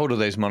rare to get hold of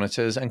those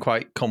monitors and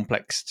quite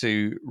complex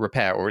to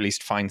repair, or at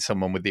least find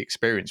someone with the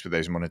experience with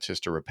those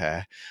monitors to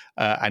repair.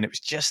 And it was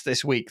just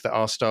this week that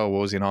our Star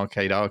Wars in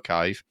Arcade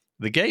Archive,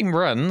 the game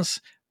runs,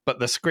 but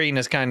the screen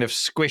is kind of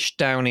squished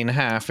down in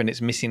half and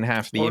it's missing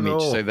half the image. No.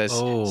 So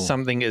there's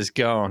something has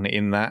gone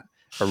in that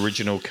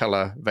original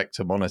color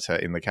vector monitor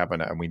in the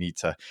cabinet, and we need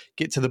to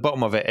get to the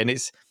bottom of it. And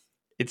it's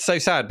so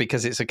sad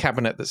because it's a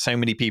cabinet that so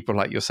many people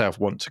like yourself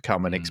want to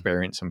come and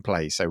experience and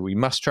play. So we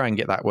must try and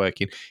get that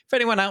working. If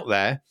anyone out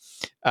there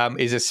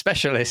is a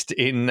specialist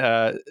in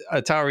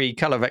Atari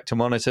color vector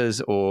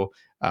monitors, or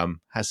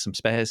has some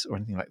spares or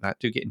anything like that,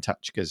 do get in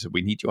touch because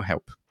we need your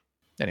help.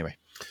 Anyway,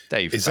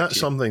 Dave, is that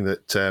something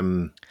that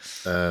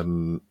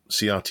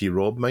CRT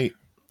Rob might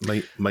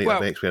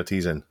have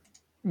expertise in?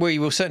 We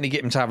will certainly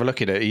get him to have a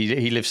look at it.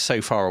 He lives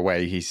so far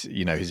away. His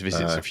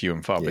visits are few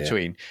and far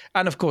between.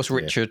 And of course,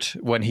 Richard,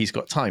 when he's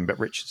got time. But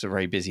Richard's a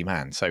very busy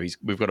man, so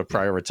we've got to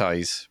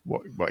prioritise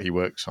what he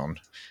works on.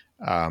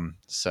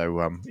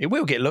 So it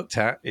will get looked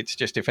at. It's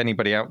just, if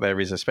anybody out there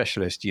is a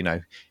specialist, you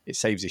know, it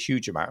saves a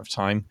huge amount of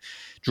time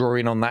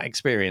drawing on that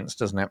experience,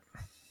 doesn't it?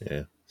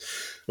 Yeah.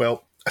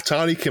 Well,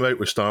 Atari came out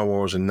with Star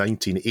Wars in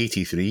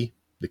 1983.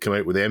 They came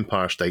out with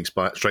Empire Strikes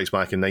Back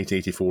in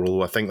 1984,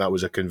 although I think that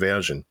was a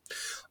conversion.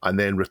 And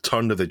then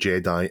Return of the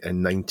Jedi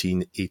in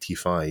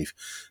 1985.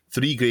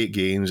 3 great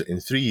games in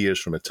 3 years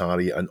from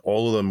Atari, and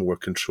all of them were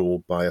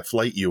controlled by a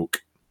flight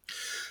yoke.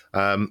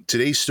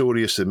 Today's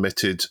story is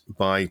submitted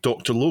by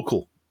Dr.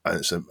 Local, and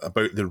it's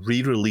about the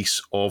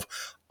re-release of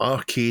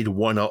Arcade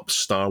 1-Up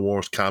Star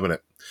Wars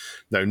cabinet.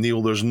 Now,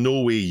 Neil, there's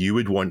no way you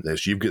would want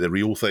this. You've got the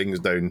real things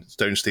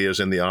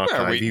downstairs in the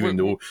archive,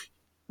 though...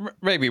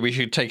 Maybe we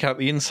should take out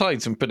the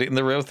insides and put it in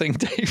the real thing,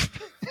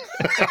 Dave.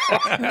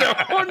 No,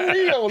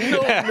 Neil,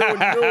 no.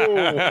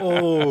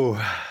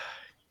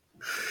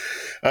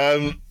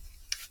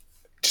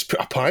 Just put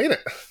a pie in it.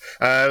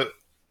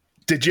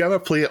 Did you ever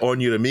play it on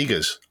your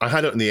Amigas? I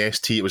had it on the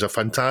ST. It was a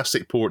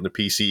fantastic port on the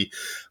PC.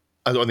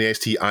 I had it on the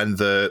ST, and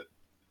the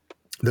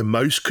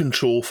mouse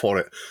control for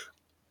it.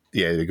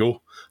 Yeah, there we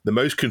go. The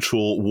mouse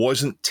control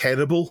wasn't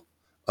terrible.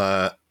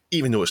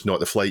 Even though it's not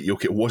the flight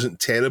yoke, it wasn't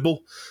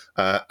terrible.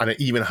 And it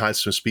even had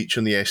some speech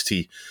on the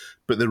ST.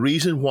 But the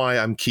reason why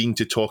I'm keen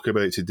to talk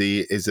about it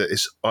today is that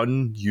it's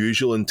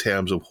unusual in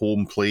terms of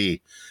home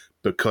play,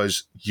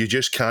 because you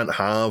just can't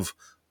have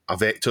a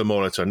vector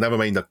monitor, never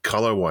mind a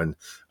colour one,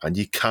 and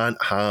you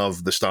can't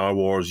have the Star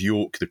Wars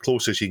yoke. The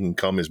closest you can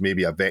come is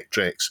maybe a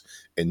Vectrex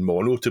in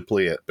mono to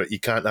play it, but you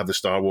can't have the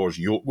Star Wars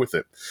yoke with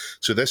it.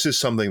 So this is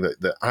something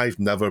that I've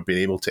never been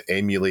able to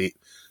emulate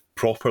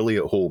properly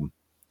at home.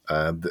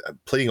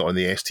 Playing it on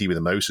the ST with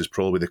a mouse is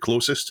probably the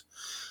closest.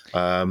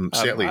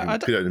 Certainly, you can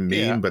put it in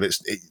main, but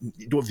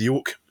you don't have the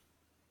yoke.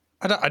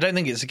 I don't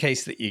think it's a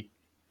case that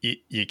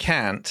you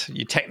can't.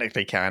 You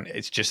technically can.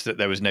 It's just that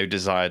there was no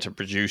desire to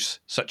produce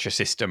such a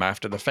system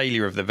after the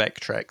failure of the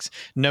Vectrex.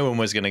 No one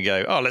was going to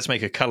go, let's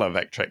make a color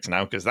Vectrex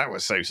now because that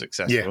was so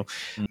successful.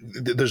 Yeah.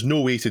 There's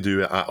no way to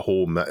do it at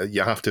home.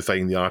 You have to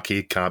find the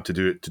arcade cab to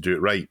do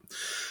it right.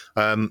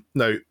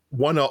 Now,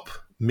 1UP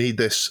made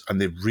this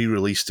and they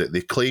re-released it.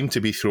 They claim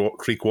to be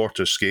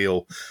 3/4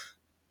 scale,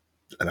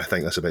 and I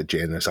think that's a bit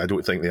generous. I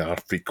don't think they are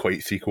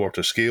quite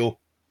 3/4 scale.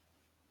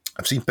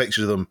 I've seen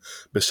pictures of them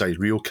beside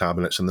real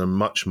cabinets, and they're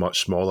much,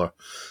 much smaller.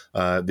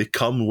 They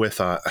come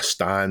with a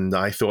stand.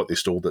 I thought they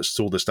sold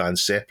the stand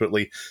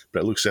separately,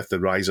 but it looks as if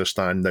the riser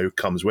stand now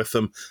comes with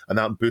them, and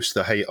that boosts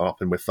the height up.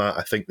 And with that,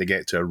 I think they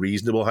get to a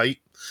reasonable height.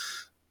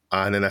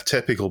 And in a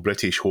typical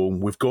British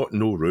home, we've got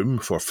no room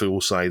for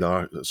full-sized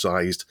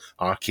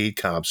arcade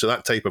cabs. So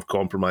that type of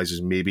compromise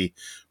is maybe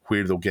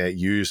where they'll get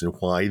used and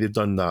why they've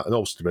done that, and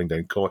also to bring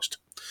down cost.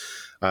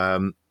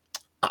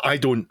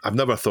 I've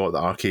never thought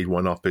that arcade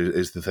 1UP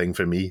is the thing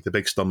for me. The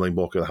big stumbling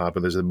block I have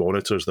is the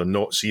monitors. They're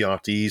not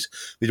CRTs.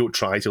 They don't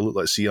try to look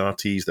like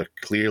CRTs. They're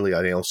clearly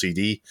an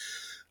LCD.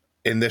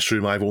 In this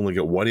room, I've only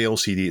got one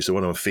LCD. It's the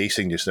one I'm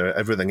facing just now.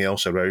 Everything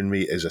else around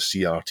me is a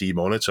CRT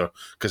monitor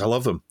because I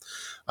love them.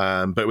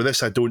 But with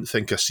this, I don't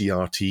think a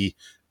CRT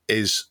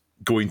is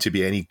going to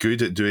be any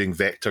good at doing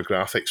vector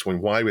graphics.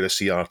 Why would a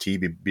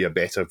CRT be a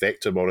better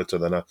vector monitor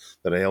than an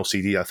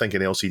LCD? I think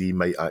an LCD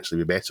might actually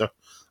be better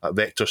at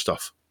vector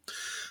stuff.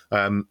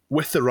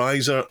 With the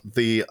riser,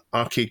 the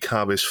arcade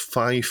cab is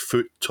 5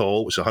 foot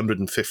tall, which is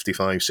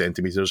 155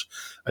 centimetres,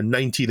 and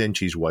 19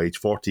 inches wide,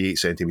 48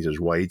 centimetres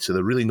wide, so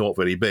they're really not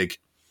very big.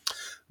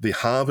 They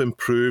have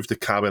improved the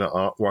cabinet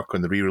artwork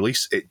on the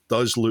re-release. It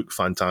does look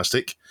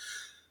fantastic.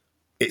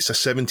 It's a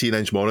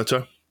 17-inch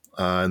monitor,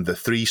 and the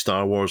 3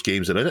 Star Wars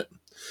games are in it.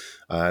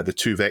 The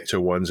 2 vector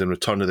ones and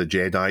Return of the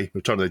Jedi.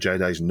 Return of the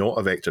Jedi is not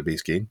a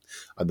vector-based game,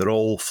 and they're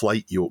all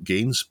flight yoke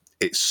games.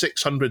 It's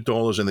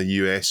 $600 in the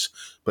US,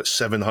 but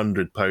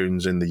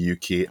 £700 in the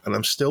UK, and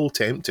I'm still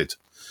tempted.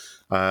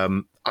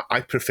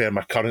 I prefer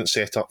my current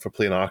setup for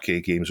playing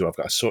arcade games, where I've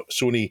got a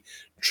Sony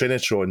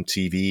Trinitron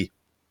TV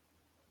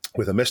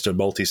with a Mr.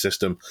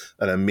 Multi-System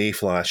and a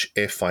Mayflash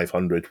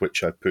F500,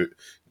 which I put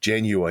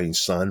genuine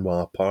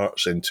Sanwa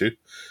parts into,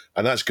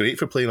 and that's great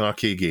for playing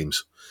arcade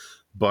games.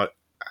 But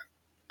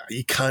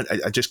you can't.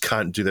 I just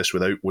can't do this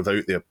without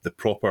the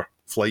proper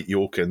flight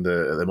yoke and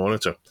the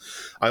monitor.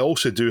 I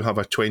also do have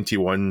a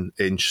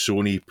 21-inch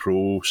Sony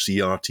Pro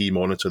CRT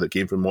monitor that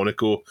came from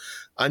Monaco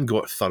and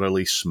got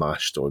thoroughly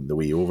smashed on the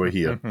way over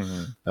here.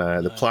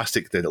 The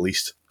plastic did, at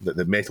least.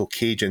 The metal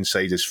cage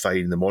inside is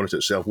fine. The monitor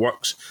itself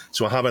works.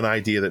 So I have an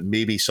idea that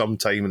maybe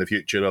sometime in the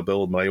future I'll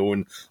build my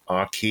own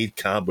arcade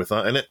cab with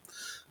that in it.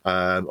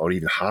 Or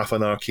even half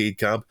an arcade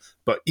cab.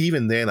 But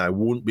even then, I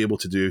won't be able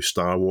to do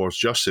Star Wars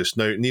justice.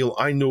 Now, Neil,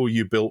 I know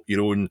you built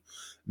your own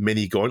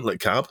mini gauntlet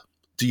cab.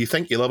 Do you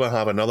think you'll ever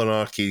have another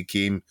arcade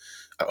game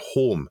at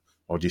home,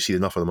 or do you see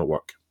enough of them at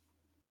work?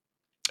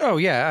 Oh,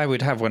 yeah, I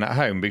would have one at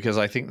home because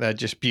I think they're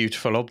just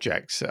beautiful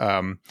objects.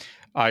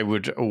 I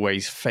would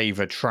always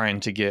favour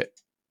trying to get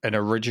an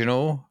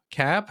original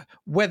cab,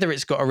 whether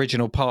it's got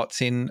original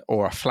parts in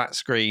or a flat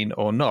screen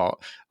or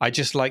not. I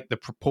just like the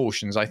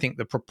proportions. I think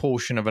the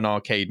proportion of an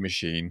arcade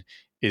machine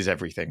is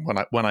everything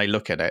when I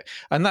look at it.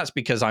 And that's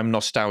because I'm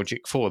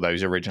nostalgic for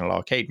those original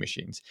arcade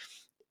machines.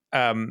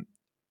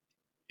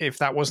 If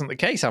that wasn't the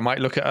case, I might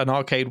look at an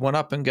arcade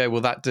 1UP and go,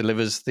 well, that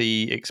delivers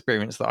the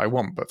experience that I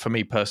want. But for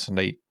me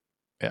personally,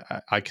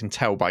 I can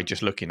tell by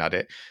just looking at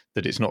it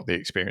that it's not the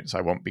experience I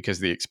want, because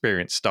the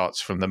experience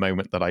starts from the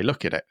moment that I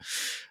look at it.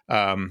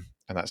 And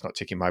that's not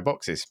ticking my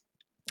boxes.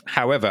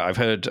 However, I've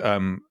heard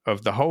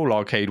of the whole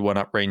arcade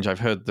 1UP range, I've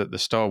heard that the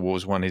Star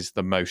Wars one is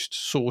the most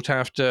sought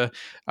after,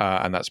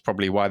 and that's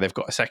probably why they've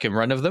got a second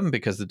run of them,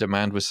 because the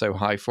demand was so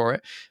high for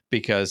it,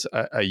 because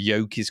a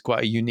yoke is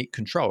quite a unique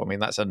control. I mean,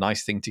 that's a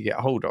nice thing to get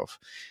hold of.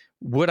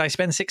 Would I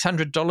spend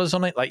 $600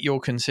 on it like you're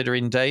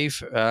considering,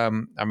 Dave?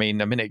 I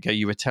mean, a minute ago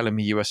you were telling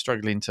me you were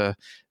struggling to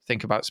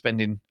think about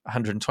spending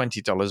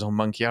 $120 on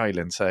Monkey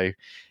Island, so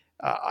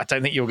I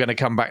don't think you're going to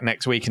come back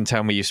next week and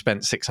tell me you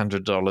spent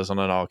 $600 on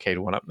an arcade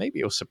 1UP. Maybe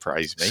you'll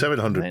surprise me.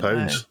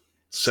 £700.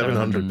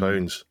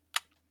 £700.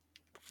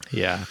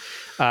 Yeah.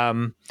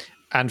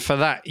 And for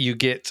that, you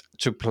get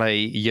to play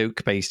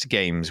yoke-based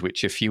games,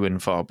 which are few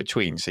and far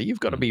between. So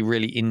you've got to be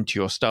really into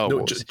your Star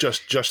Wars.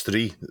 Just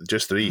three.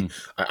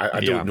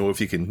 I don't know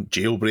if you can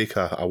jailbreak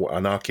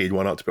an arcade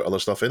 1UP to put other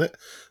stuff in it.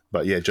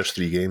 But yeah, just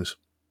 3 games.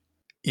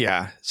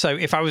 Yeah. So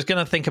if I was going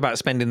to think about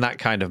spending that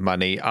kind of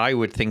money, I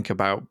would think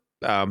about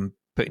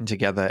putting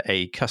together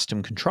a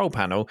custom control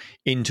panel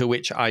into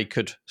which I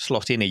could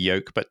slot in a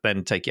yoke, but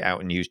then take it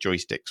out and use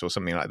joysticks or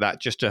something like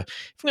that. If I'm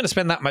going to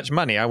spend that much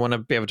money, I want to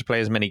be able to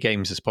play as many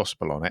games as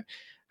possible on it.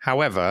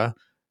 However,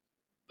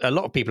 a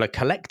lot of people are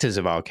collectors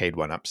of arcade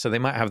one-ups, so they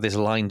might have this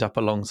lined up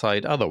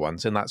alongside other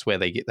ones, and that's where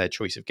they get their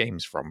choice of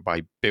games from,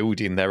 by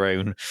building their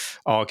own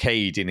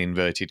arcade in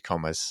inverted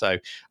commas. So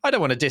I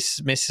don't want to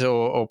dismiss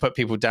or put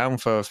people down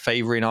for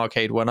favouring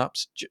arcade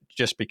one-ups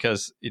just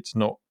because it's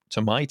not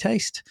to my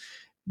taste.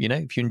 You know,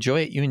 if you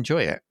enjoy it, you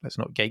enjoy it. Let's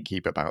not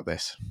gatekeep about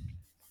this.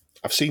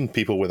 I've seen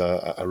people with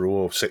a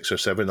row of 6 or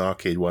 7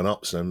 arcade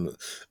one-ups, and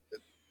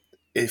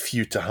if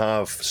you to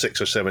have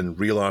 6 or 7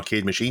 real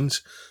arcade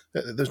machines,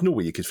 there's no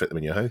way you could fit them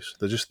in your house.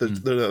 They're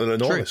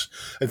enormous.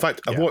 True. In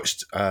fact, I've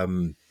watched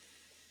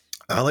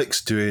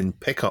Alex doing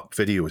pickup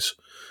videos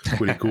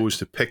where he goes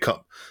to pick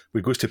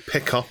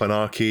up an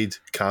arcade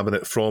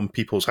cabinet from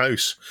people's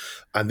house,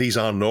 and these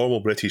are normal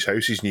British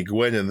houses, and you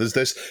go in and there's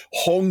this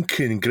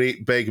honking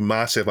great big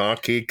massive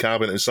arcade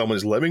cabinet in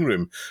someone's living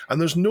room, and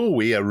there's no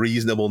way a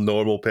reasonable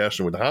normal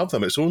person would have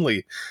them. It's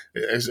only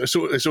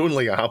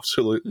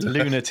absolute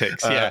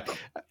lunatics.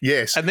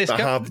 Yes, and that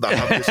have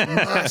this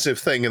massive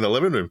thing in the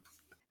living room.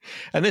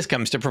 And this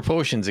comes to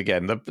proportions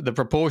again. The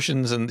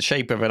proportions and the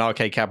shape of an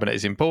arcade cabinet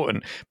is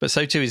important, but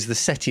so too is the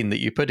setting that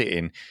you put it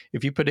in.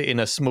 If you put it in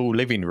a small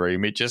living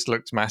room, it just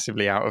looks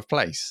massively out of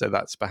place. So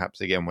that's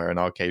perhaps, again, where an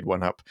arcade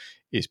one-up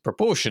is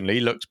proportionally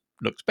looks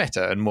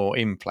better and more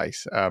in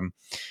place.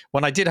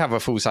 When I did have a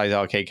full-size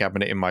arcade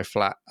cabinet in my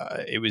flat,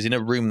 it was in a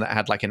room that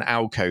had like an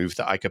alcove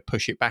that I could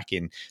push it back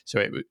in. So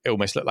it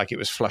almost looked like it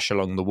was flush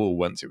along the wall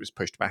once it was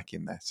pushed back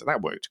in there. So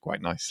that worked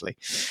quite nicely.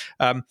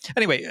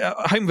 Anyway,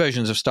 home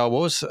versions of Star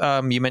Wars.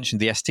 You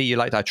mentioned the ST you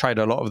liked. I tried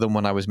a lot of them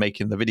when I was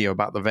making the video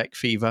about the VEC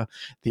Fever,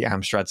 the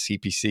Amstrad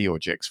CPC or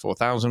GX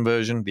 4000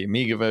 version, the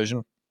Amiga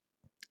version.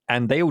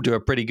 And they all do a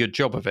pretty good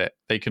job of it.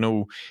 They can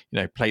all,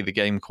 play the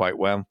game quite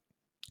well.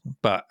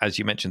 But as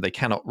you mentioned, they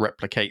cannot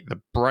replicate the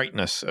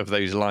brightness of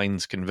those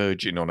lines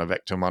converging on a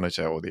vector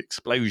monitor or the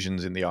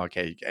explosions in the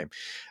arcade game.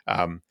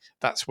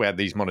 That's where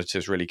these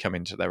monitors really come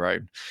into their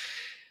own.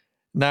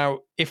 Now,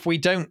 if we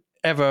don't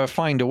ever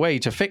find a way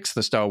to fix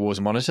the Star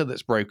Wars monitor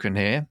that's broken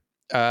here,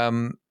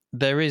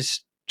 there is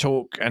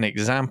talk and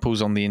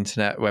examples on the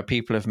internet where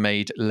people have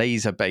made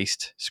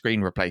laser-based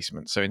screen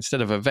replacements. So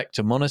instead of a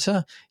vector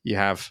monitor, you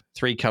have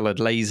 3 colored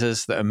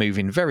lasers that are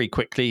moving very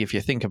quickly. If you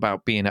think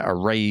about being at a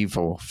rave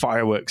or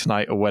fireworks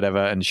night or whatever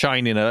and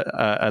shining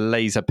a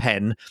laser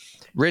pen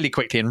really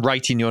quickly and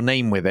writing your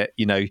name with it,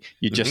 you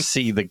just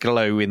see the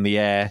glow in the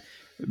air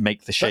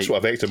make the shape. That's what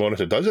a vector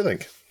monitor does, I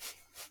think.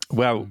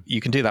 Well,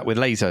 you can do that with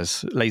laser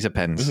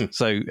pens. Mm-hmm.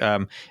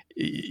 So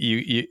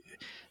you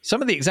some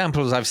of the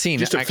examples I've seen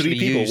just actually 3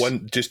 people,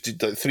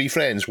 use... 3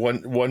 friends,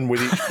 one with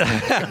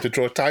each to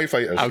draw TIE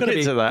fighters. I'll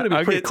get to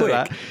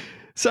that.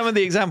 Some of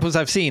the examples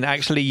I've seen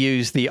actually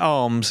use the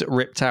arms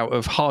ripped out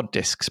of hard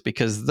disks,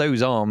 because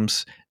those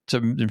arms to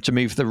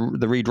move the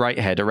read-write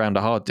head around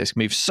a hard disk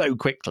move so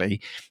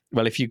quickly.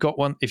 Well, if you've got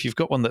one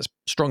that's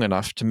strong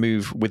enough to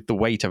move with the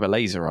weight of a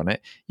laser on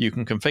it, you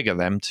can configure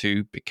them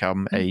to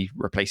become a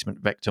replacement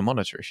vector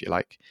monitor, if you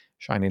like,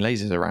 shining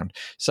lasers around.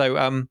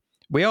 So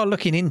we are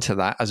looking into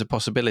that as a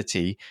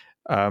possibility.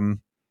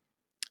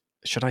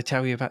 Should I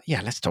tell you about?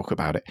 Yeah, let's talk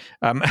about it.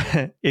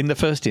 In the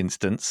first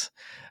instance,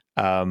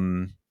 a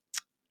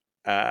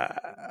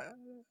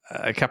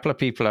couple of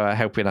people are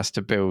helping us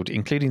to build,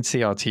 including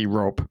CRT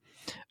Rob,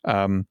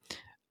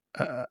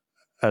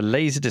 a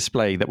laser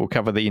display that will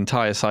cover the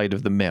entire side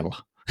of the mill.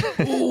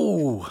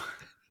 Ooh.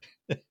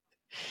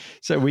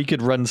 So we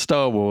could run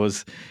Star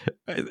Wars,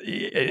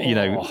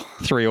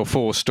 3 or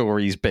 4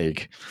 stories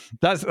big.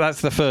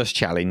 That's the first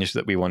challenge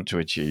that we want to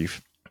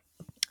achieve.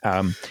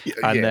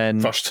 Then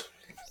first.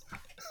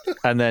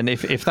 And then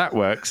if that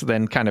works,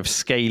 then kind of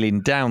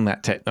scaling down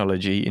that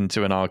technology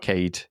into an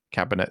arcade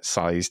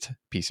cabinet-sized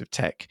piece of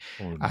tech.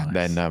 Oh, nice. And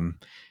then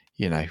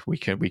we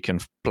can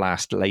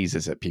blast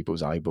lasers at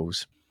people's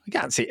eyeballs. I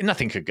can't see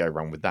nothing could go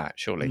wrong with that,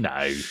 surely.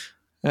 No.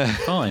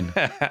 Fine.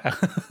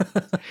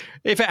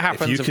 If it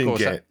happens, of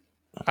course,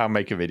 I'll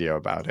make a video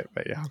about it.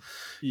 But yeah.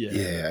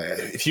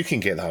 If you can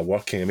get that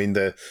working. I mean,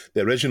 the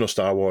original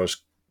Star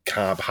Wars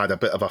cab had a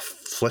bit of a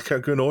flicker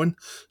going on,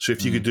 so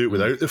if you could do it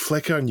without the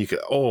flicker, and you could,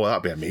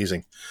 that'd be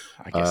amazing.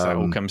 I guess that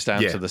all comes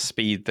down to the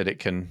speed that it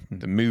can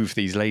move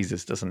these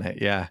lasers, doesn't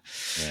it? Yeah.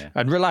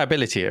 And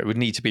reliability. It would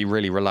need to be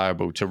really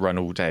reliable to run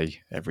all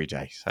day, every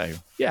day. So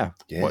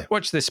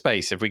watch this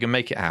space. If we can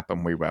make it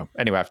happen, we will.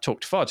 Anyway, I've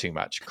talked far too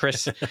much.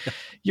 Chris,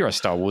 you're a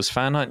Star Wars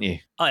fan, aren't you?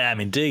 I am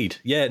indeed.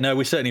 Yeah, no,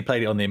 we certainly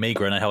played it on the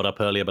Amiga, and I held up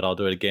earlier, but I'll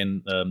do it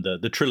again.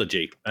 The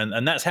trilogy,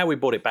 and that's how we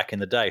bought it back in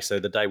the day. So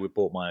the day we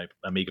bought my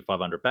Amiga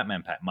 500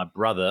 Batman pack, my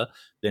brother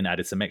then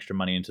added some extra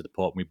money into the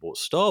pot, and we bought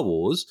Star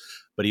Wars.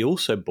 But he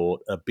also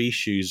bought a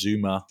Bishu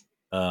Zuma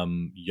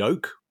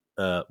yoke,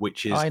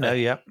 which is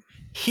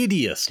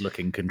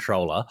hideous-looking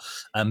controller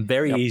and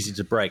very easy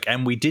to break.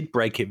 And we did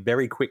break it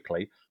very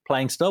quickly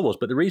playing Star Wars.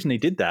 But the reason he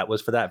did that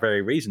was for that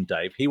very reason,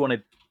 Dave. He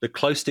wanted the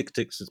closest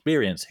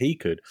experience he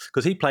could,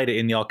 because he played it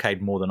in the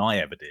arcade more than I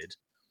ever did.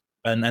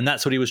 And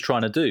that's what he was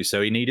trying to do.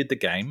 So he needed the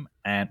game,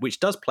 and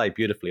which does play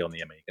beautifully on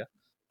the Amiga.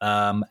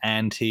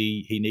 And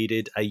he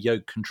needed a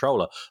yoke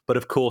controller. But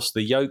of course,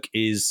 the yoke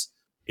it's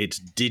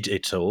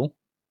digital,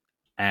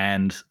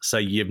 And so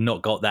you've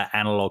not got that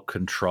analog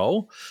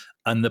control.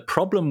 And the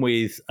problem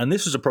and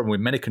this was a problem with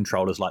many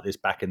controllers like this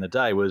back in the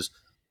day, was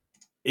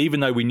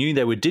even though we knew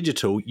they were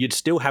digital, you'd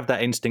still have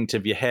that instinct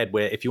of your head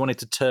where if you wanted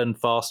to turn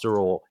faster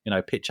or,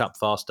 pitch up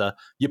faster,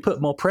 you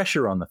put more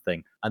pressure on the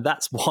thing. And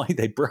that's why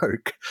they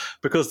broke,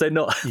 because they're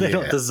not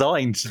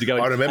designed to go.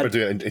 I remember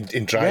doing it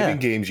in driving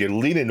games. You're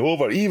leaning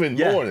over even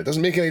more, and it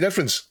doesn't make any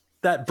difference.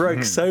 That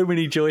broke so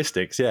many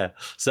joysticks,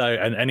 So,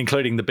 and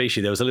including the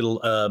Bishi, there was a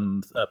little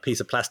a piece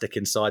of plastic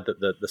inside that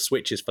the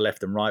switches for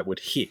left and right would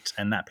hit,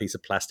 and that piece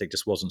of plastic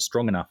just wasn't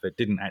strong enough. It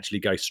didn't actually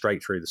go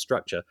straight through the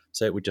structure,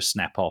 so it would just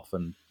snap off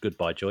and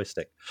goodbye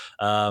joystick.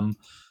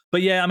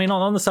 But yeah, I mean,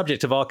 on the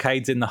subject of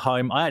arcades in the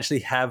home, I actually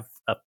have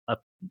a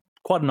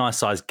quite a nice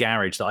sized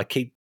garage that I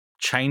keep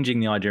changing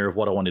the idea of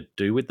what I want to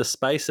do with the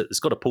space. It's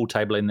got a pool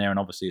table in there, and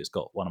obviously it's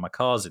got one of my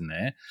cars in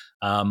there.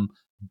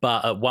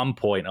 But at one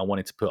point,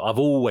 I've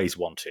always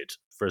wanted,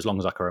 for as long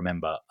as I can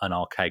remember, an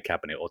arcade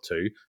cabinet or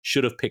two.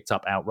 Should have picked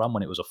up Outrun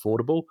when it was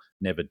affordable,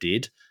 never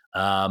did.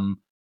 And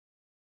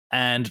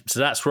so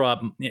that's where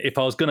if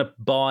I was going to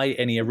buy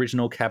any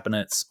original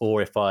cabinets,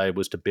 or if I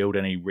was to build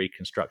any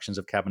reconstructions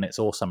of cabinets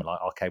or something like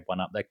Arcade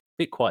 1-Up, they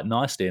fit quite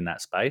nicely in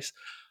that space.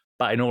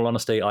 But in all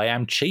honesty, I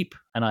am cheap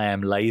and I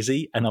am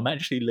lazy, and I'm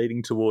actually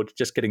leaning towards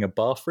just getting a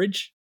bar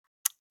fridge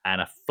and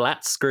a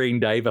flat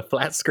screen, a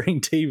flat screen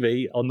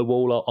TV on the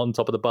wall on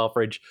top of the bar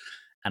fridge,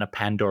 and a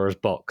Pandora's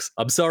box.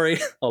 I'm sorry,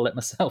 I'll let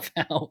myself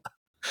out.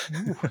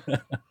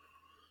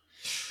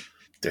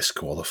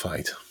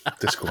 Disqualified.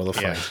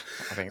 Yeah,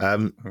 I think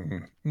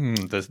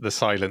the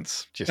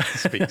silence just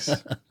speaks.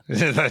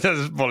 That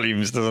does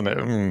volumes, doesn't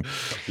it?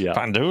 Yeah.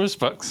 Pandora's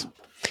box.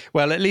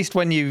 Well, at least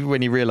when you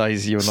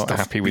realise you're not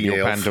happy with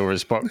your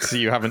Pandora's box,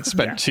 you haven't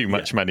spent too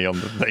much money on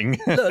the thing.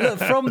 look,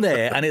 from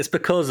there, and it's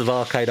because of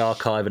Arcade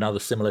Archive and other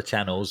similar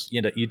channels,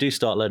 you do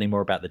start learning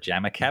more about the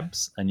jammer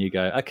cabs, and you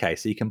go, okay,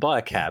 so you can buy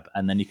a cab,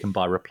 and then you can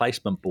buy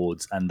replacement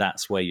boards, and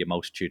that's where your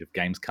multitude of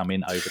games come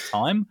in over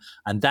time,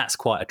 and that's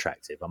quite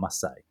attractive, I must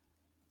say.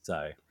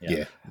 So,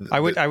 yeah. I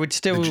would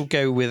still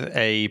go with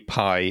a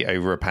Pi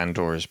over a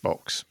Pandora's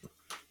box.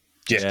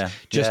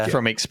 Just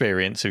from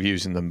experience of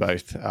using them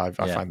both, I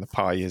find the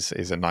Pi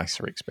is a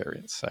nicer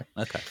experience. So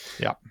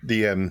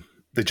the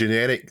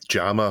generic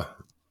JAMA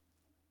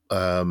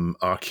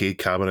arcade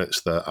cabinets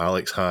that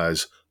Alex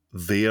has,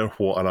 they're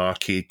what an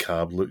arcade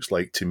cab looks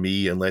like to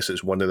me, unless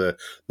it's one of the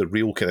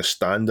real kind of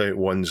standout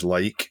ones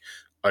like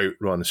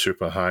Outrun,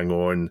 Super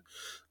Hang-On,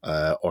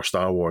 or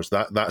Star Wars.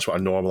 That's what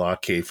a normal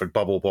arcade for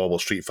Bubble Bobble,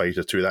 Street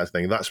Fighter 2, that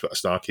thing. That's what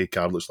an arcade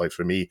card looks like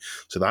for me.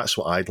 So that's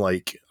what I'd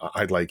like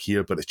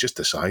here, but it's just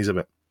the size of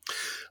it.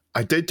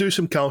 I did do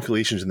some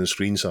calculations in the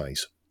screen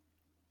size.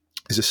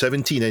 It's a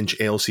 17-inch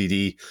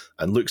LCD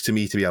and looks to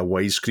me to be a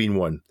widescreen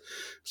one.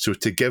 So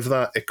to give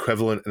that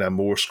equivalent in a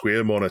more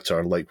square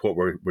monitor, like what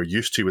we're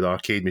used to with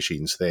arcade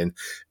machines, then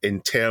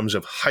in terms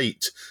of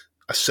height,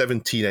 a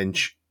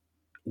 17-inch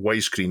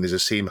widescreen is the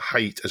same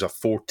height as a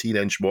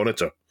 14-inch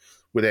monitor,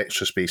 with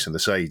extra space on the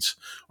sides.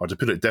 Or to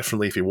put it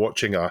differently, if you're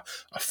watching a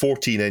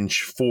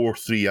 14-inch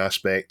 4:3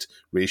 aspect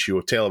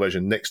ratio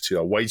television next to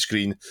a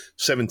widescreen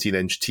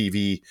 17-inch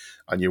TV,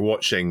 and you're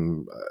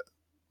watching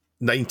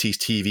 90s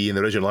TV in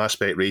the original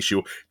aspect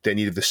ratio, then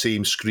you have the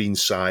same screen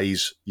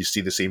size, you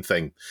see the same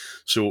thing.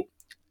 So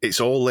it's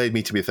all led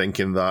me to be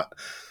thinking that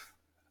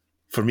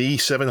for me,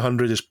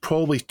 $700 is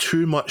probably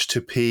too much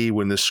to pay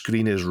when the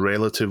screen is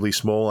relatively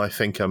small. I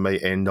think I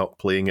might end up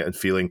playing it and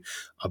feeling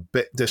a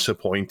bit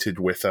disappointed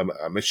with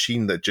a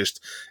machine that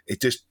just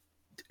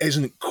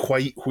isn't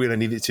quite where I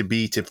need it to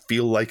be to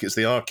feel like it's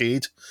the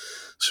arcade.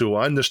 So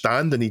I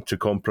understand the need to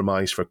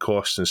compromise for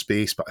cost and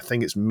space, but I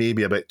think it's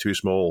maybe a bit too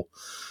small.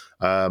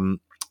 Now,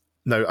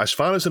 as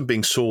far as them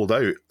being sold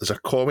out, there's a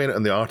comment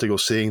in the article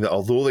saying that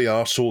although they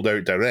are sold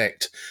out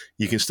direct,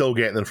 you can still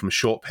get them from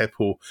Shop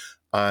Hippo.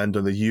 And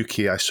on the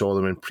UK, I saw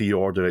them in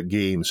pre-order at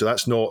Games. So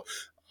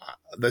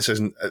this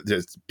isn't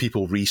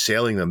people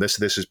reselling them.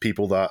 This is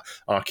people that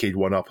Arcade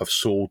 1-Up have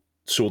sold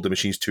the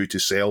machines to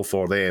sell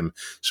for them.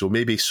 So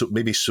maybe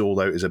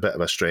sold out is a bit of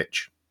a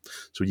stretch.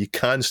 So you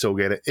can still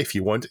get it if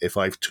you want, if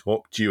I've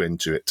talked you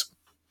into it.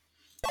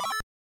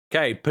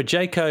 Okay,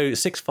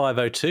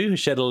 Pajeko6502 has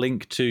shared a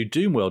link to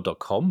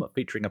doomworld.com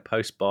featuring a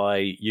post by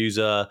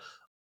user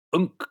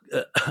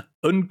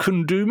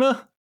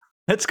Unkunduma.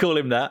 Let's call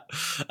him that.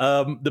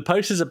 The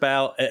post is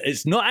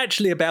it's not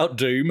actually about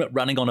Doom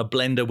running on a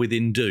blender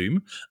within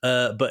Doom,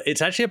 but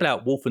it's actually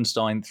about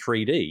Wolfenstein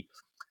 3D.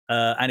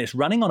 And it's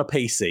running on a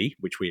PC,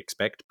 which we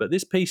expect, but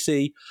this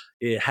PC,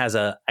 it has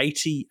a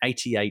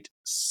 8088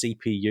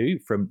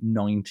 CPU from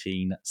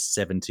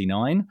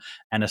 1979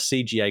 and a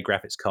CGA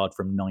graphics card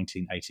from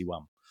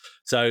 1981.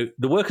 So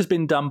the work has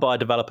been done by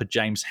developer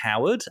James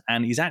Howard,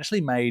 and he's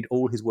actually made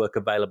all his work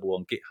available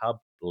on GitHub,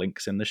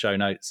 links in the show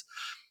notes.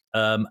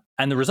 And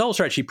the results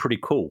are actually pretty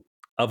cool.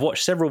 I've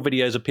watched several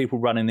videos of people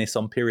running this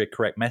on Period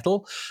Correct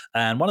Metal,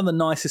 and one of the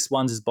nicest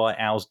ones is by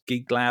Owl's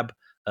Geek Lab,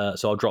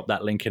 so I'll drop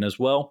that link in as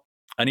well.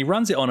 And he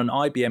runs it on an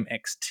IBM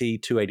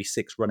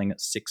XT286 running at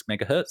 6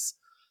 megahertz.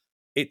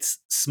 it's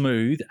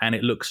smooth and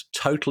it looks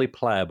totally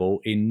playable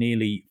in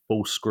nearly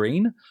full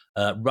screen,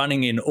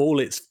 running in all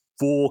its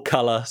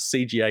 4-color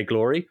CGA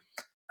glory.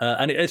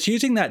 And it's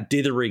using that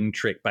dithering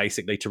trick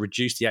basically to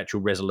reduce the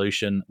actual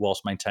resolution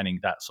whilst maintaining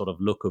that sort of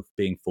look of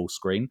being full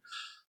screen.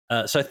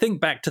 So think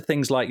back to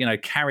things like,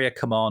 Carrier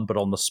Command, but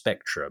on the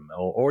Spectrum,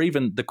 or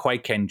even the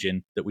Quake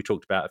engine that we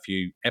talked about a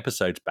few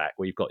episodes back,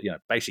 where you've got,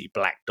 basically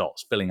black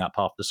dots filling up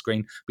half the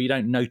screen, but you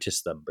don't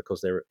notice them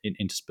because they're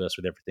interspersed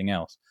with everything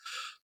else.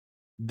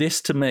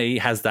 This, to me,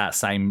 has that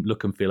same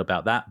look and feel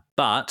about that,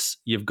 but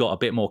you've got a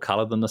bit more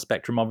color than the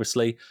Spectrum,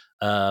 obviously.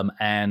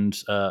 And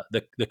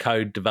the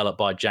code developed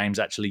by James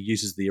actually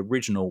uses the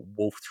original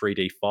Wolf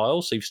 3D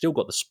file, so you've still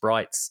got the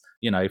sprites,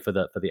 for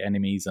the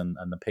enemies and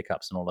the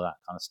pickups and all of that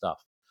kind of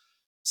stuff.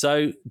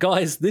 So,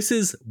 guys, this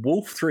is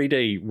Wolf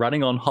 3D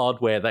running on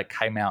hardware that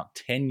came out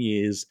 10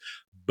 years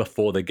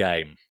before the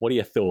game. What are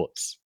your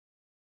thoughts?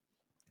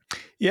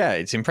 Yeah,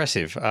 it's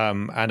impressive.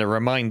 And a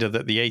reminder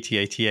that the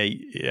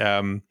 8088,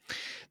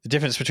 the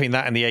difference between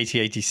that and the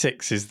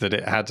 8086 is that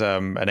it had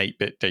an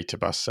 8-bit data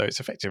bus. So it's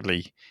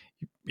effectively,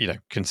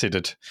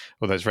 considered,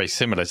 although it's very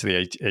similar to the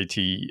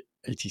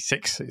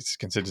 8086, it's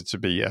considered to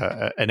be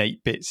an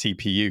 8-bit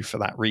CPU for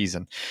that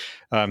reason.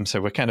 So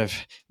we're kind of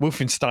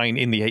Wolfenstein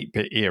in the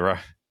 8-bit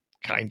era,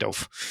 kind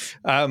of.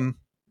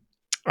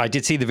 I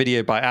did see the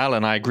video by Al,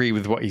 and I agree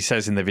with what he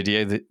says in the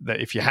video that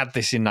if you had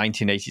this in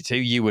 1982,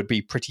 you would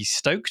be pretty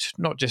stoked,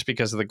 not just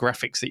because of the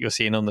graphics that you're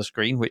seeing on the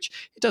screen, which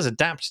it does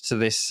adapt to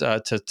this,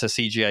 to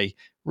CGA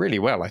really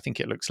well. I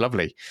think it looks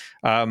lovely.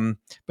 But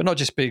not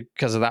just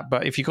because of that,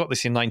 but if you got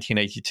this in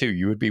 1982,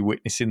 you would be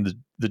witnessing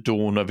the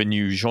dawn of a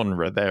new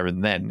genre there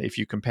and then. If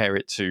you compare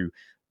it to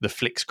the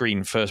flick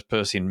screen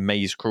first-person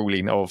maze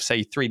crawling of,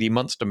 say, 3D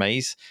Monster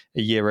Maze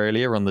a year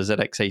earlier on the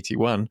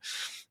ZX81,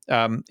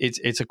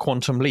 it's a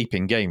quantum leap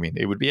in gaming.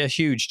 It would be a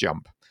huge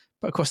jump.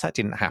 But of course, that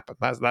didn't happen.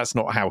 That's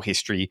not how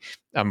history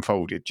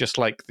unfolded. Just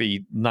like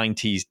the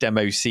 90s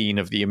demo scene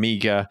of the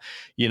Amiga,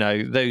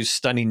 those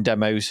stunning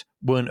demos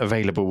weren't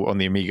available on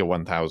the Amiga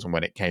 1000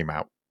 when it came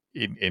out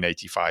in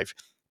 85.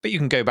 But you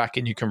can go back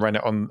and you can run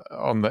it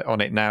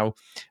on it now,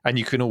 and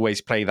you can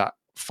always play that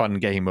fun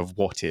game of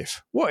what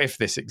if. What if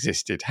this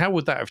existed? How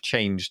would that have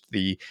changed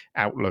the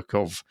outlook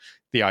of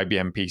the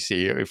IBM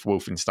PC if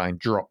Wolfenstein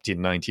dropped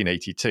in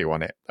 1982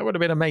 on it? That would have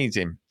been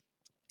amazing.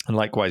 And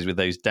likewise with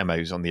those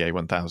demos on the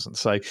A1000.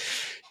 So,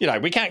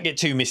 we can't get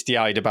too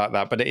misty-eyed about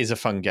that, but it is a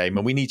fun game.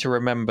 And we need to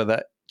remember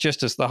that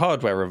just as the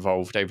hardware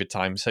evolved over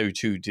time, so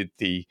too did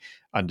the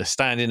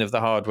understanding of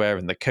the hardware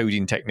and the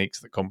coding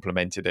techniques that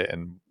complemented it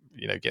and,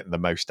 getting the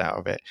most out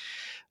of it.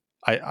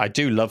 I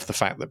do love the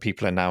fact that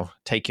people are now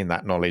taking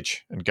that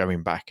knowledge and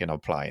going back and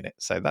applying it.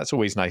 So that's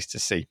always nice to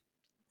see.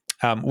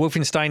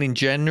 Wolfenstein in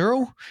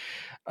general,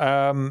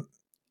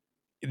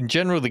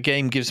 the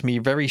game gives me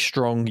very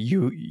strong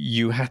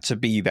you had to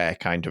be there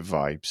kind of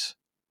vibes.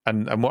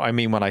 And what I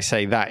mean when I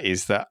say that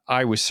is that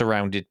I was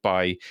surrounded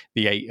by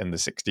the 8 and the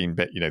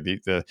 16-bit,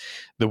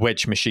 the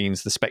Wedge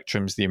machines, the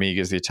Spectrums, the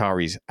Amigas, the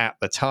Ataris at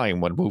the time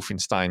when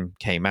Wolfenstein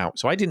came out.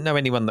 So I didn't know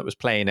anyone that was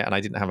playing it and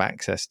I didn't have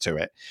access to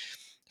it.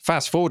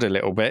 Fast forward a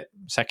little bit,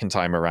 second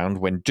time around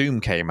when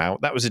Doom came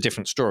out, that was a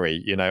different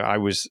story. I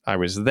was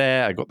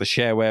there. I got the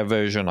shareware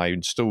version. I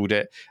installed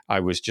it.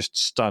 I was just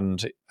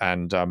stunned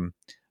and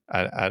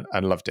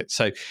loved it.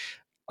 So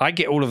I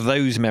get all of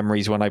those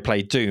memories when I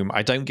play Doom.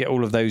 I don't get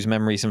all of those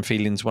memories and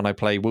feelings when I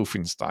play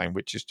Wolfenstein,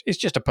 which is it's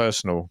just a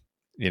personal,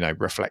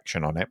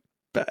 reflection on it.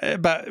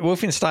 But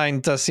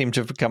Wolfenstein does seem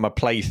to have become a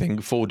plaything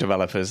for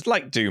developers,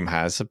 like Doom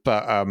has,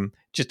 but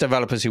just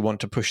developers who want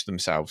to push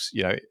themselves.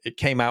 It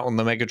came out on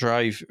the Mega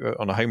Drive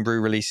on a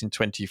homebrew release in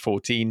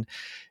 2014.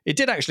 It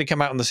did actually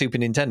come out on the Super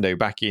Nintendo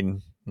back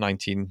in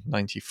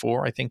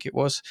 1994, I think it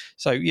was.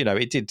 So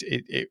it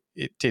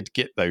did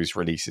get those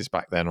releases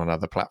back then on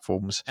other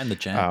platforms. And the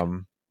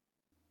Jag.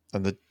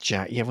 And the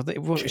Jag,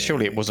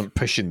 surely it wasn't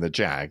pushing the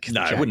Jag.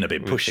 No, it wouldn't have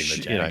been pushing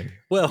the Jag.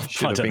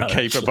 Should have been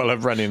capable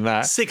of running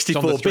that.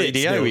 64 bits,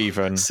 3DO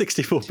even.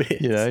 64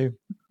 bits.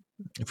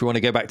 If we want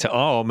to go back to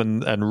ARM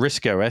and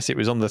RISC OS, it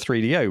was on the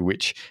 3DO,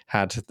 which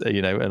had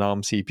an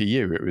ARM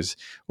CPU. It was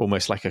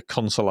almost like a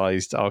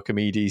consoleized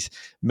Archimedes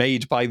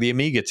made by the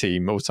Amiga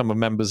team or some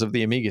members of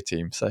the Amiga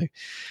team. So,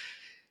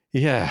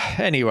 yeah.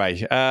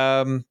 Anyway,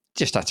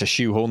 just had to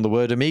shoehorn the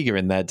word Amiga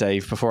in there,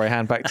 Dave, before I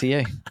hand back to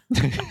you.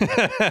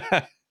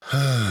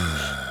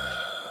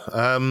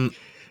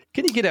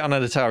 Can you get it on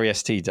an Atari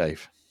ST,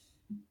 Dave?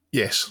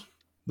 Yes.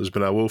 There's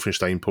been a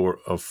Wolfenstein port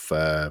of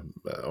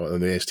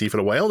on the ST for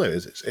a while now.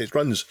 It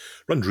runs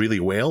really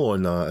well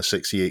on a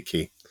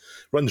 68K.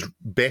 Runs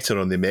better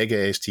on the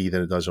Mega ST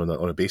than it does on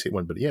a basic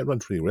one, but yeah, it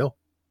runs really well.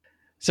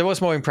 So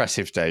what's more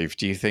impressive, Dave?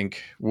 Do you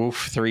think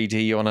Wolf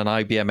 3D on an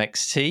IBM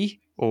XT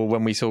or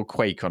when we saw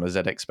Quake on a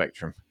ZX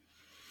Spectrum?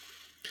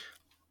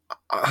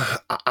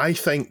 I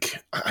think,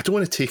 I don't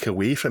want to take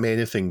away from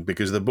anything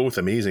because they're both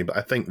amazing, but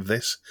I think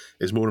this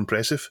is more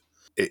impressive.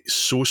 It's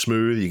so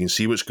smooth, you can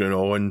see what's going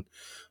on.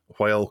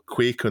 While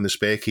Quake on the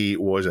Speccy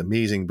was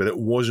amazing, but it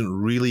wasn't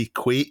really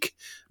Quake.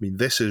 I mean,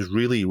 this is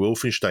really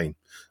Wolfenstein.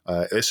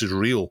 This is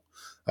real.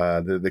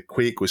 The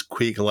Quake was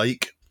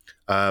Quake-like.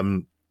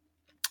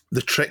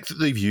 The trick that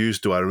they've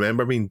used, though, I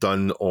remember being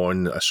done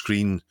on a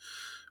screen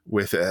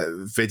with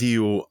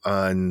video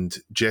and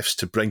GIFs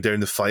to bring down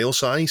the file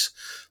size.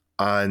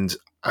 And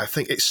I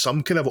think it's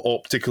some kind of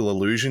optical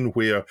illusion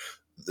where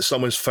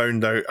someone's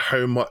found out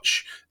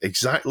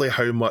exactly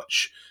how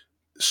much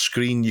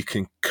screen you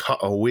can cut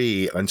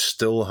away and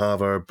still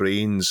have our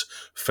brains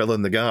fill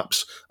in the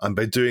gaps. And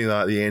by doing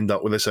that, they end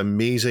up with this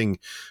amazing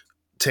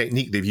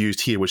technique they've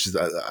used here, which is,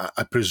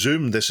 I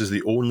presume this is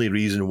the only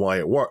reason why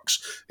it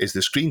works, is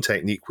the screen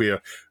technique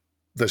where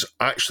there's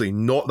actually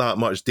not that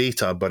much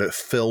data, but it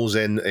fills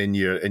in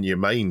your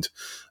mind.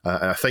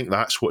 And I think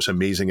that's what's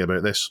amazing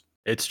about this.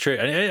 It's true.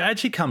 And it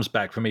actually comes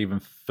back from even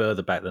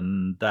further back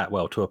than that,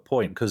 well, to a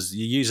point, because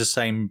you use the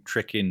same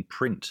trick in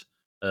print.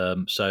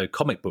 So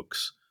comic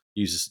books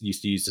used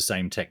to use the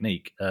same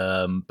technique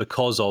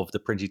because of the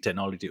printing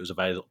technology that was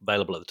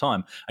available at the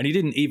time. And you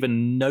didn't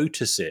even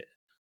notice it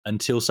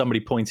until somebody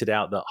pointed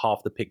out that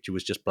half the picture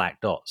was just black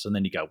dots. And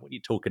then you go, what are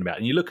you talking about?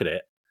 And you look at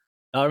it.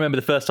 I remember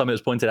the first time it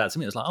was pointed out to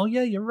me, it was like, oh,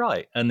 yeah, you're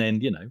right. And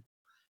then,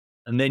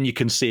 and then you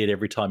can see it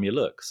every time you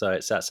look. So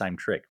it's that same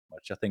trick,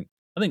 which I think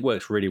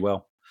works really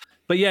well.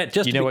 But yeah,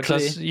 just to be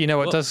clear,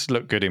 what does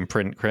look good in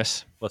print,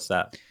 Chris? What's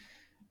that?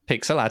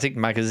 Pixel Addict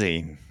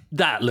magazine.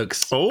 That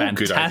looks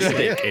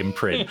fantastic in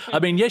print. I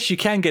mean, yes, you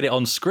can get it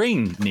on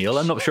screen, Neil.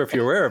 I'm not sure if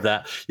you're aware of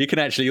that. You can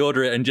actually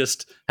order it and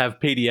just have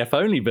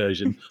PDF-only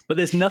version. But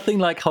there's nothing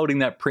like holding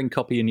that print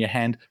copy in your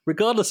hand,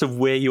 regardless of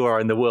where you are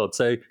in the world.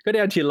 So go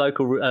down to your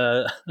local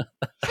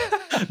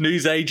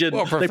news agent.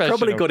 They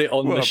probably got it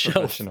on the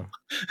shelf.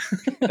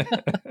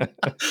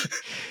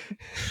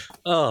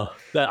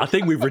 I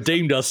think we've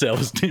redeemed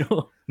ourselves,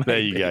 Neil. There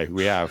you go.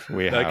 We have.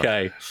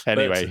 Okay.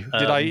 Anyway,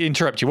 did I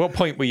interrupt you? What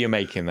point were you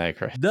making there,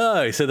 Chris?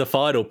 No. So the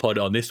final point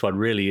on this one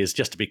really is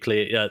just to be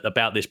clear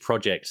about this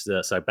project.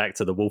 So back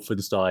to the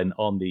Wolfenstein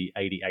on the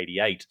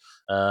 8088.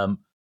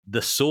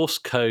 The source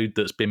code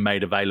that's been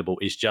made available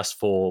is just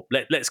for,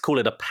 let's call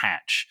it a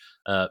patch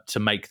to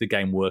make the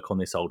game work on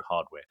this old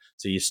hardware.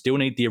 So you still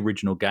need the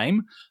original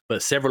game,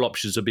 but several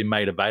options have been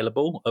made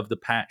available of the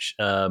patch,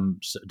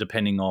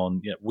 depending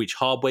on which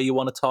hardware you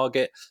want to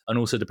target, and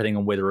also depending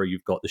on whether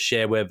you've got the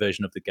shareware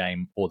version of the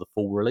game or the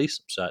full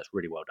release. So it's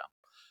really well done.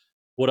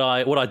 What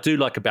I do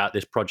like about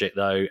this project,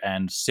 though,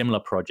 and similar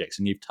projects,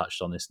 and you've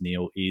touched on this,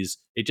 Neil, is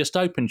it just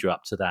opens you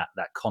up to that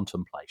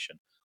contemplation.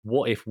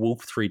 What if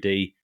Wolf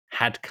 3D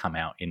had come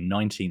out in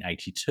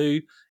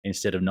 1982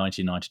 instead of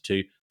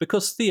 1992?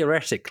 Because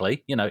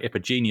theoretically, if a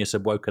genius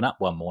had woken up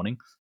one morning,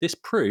 this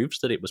proves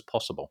that it was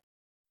possible.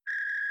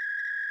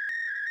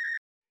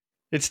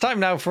 It's time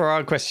now for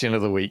our question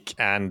of the week.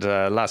 And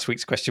last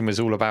week's question was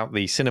all about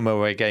the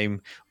Cinemaware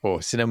game, or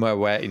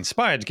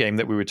Cinemaware-inspired game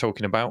that we were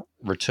talking about,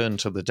 Return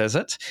to the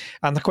Desert.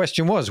 And the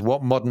question was,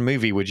 what modern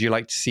movie would you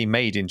like to see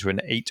made into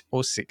an 8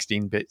 or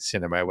 16-bit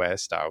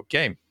Cinemaware-style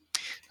game?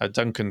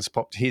 Duncan's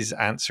popped his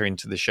answer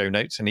into the show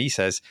notes, and he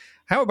says,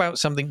 how about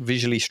something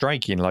visually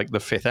striking like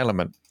The Fifth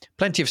Element?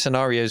 Plenty of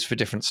scenarios for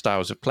different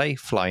styles of play,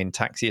 flying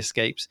taxi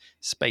escapes,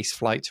 space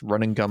flight,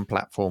 run and gun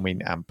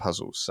platforming, and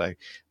puzzles. So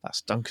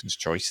that's Duncan's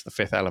choice, The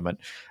Fifth Element.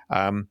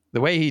 The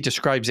way he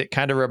describes it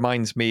kind of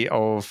reminds me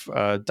of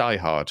Die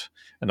Hard,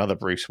 another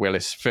Bruce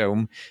Willis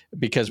film,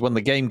 because when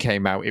the game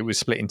came out, it was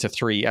split into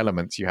 3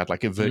 elements. You had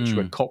like a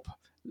Virtua Cop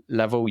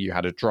level, you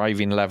had a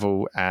driving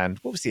level, and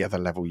what was the other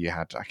level you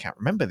had? I can't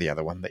remember the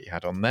other one that you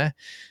had on there.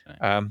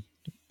 I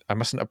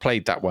mustn't have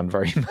played that one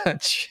very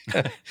much.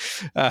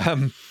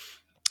 That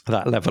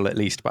level at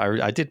least,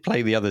 but I did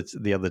play the other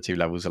 2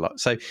 levels a lot.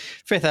 So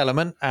Fifth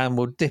Element, and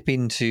we'll dip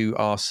into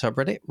our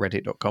subreddit,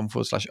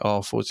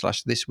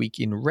 reddit.com/r/this week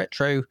in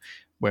retro,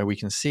 where we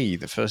can see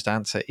the first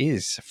answer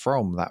is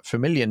from that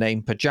familiar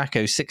name,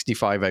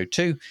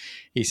 Pajako6502.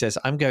 He says,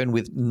 I'm going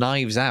with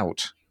Knives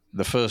Out,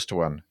 the first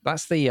one.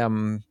 That's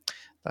the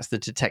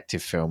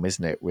detective film,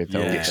 isn't it? With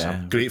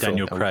great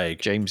Daniel Craig,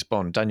 James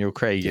Bond, Daniel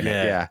Craig in it.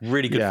 Yeah,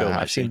 really good film.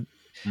 I've seen.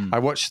 I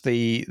watched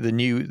the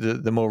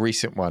more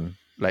recent one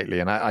lately,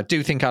 and I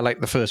do think I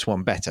like the first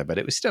one better, but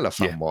it was still a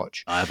fun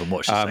watch. I haven't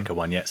watched the second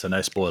one yet, so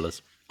no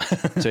spoilers.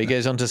 So he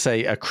goes on to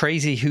say, a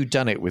crazy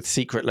whodunit with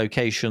secret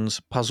locations,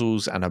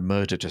 puzzles, and a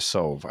murder to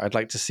solve. I'd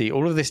like to see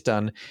all of this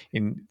done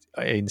in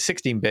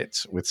 16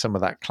 bits with some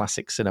of that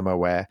classic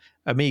Cinemaware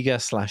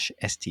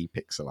Amiga/ST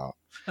pixel art.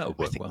 I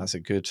think that's a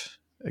good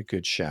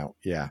shout.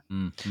 Yeah.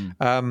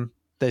 Mm-hmm.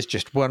 There's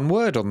just one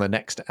word on the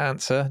next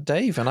answer,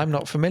 Dave, and I'm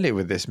not familiar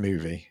with this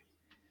movie.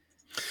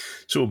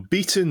 So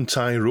Beaten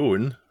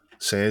Tyrone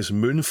says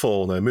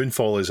Moonfall. Now,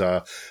 Moonfall is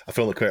a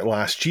film that came out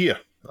last year.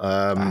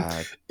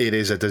 It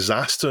is a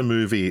disaster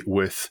movie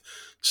with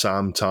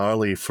Sam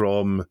Tarly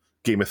from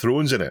Game of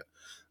Thrones in it.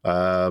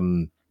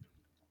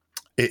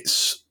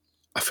 It's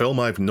a film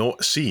I've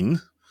not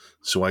seen,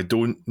 so I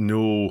don't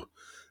know.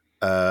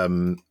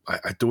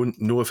 I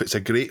don't know if it's a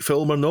great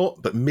film or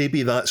not, but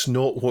maybe that's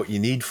not what you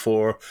need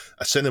for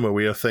a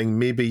Cinemaware thing.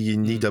 Maybe you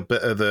need a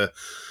bit of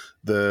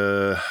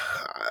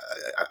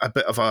a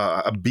bit of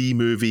a B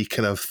movie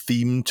kind of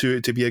theme to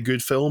it to be a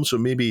good film. So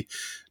maybe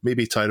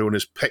Tyrone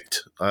has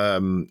picked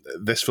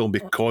this film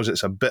because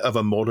it's a bit of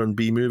a modern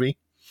B movie.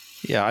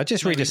 Yeah, I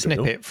just read a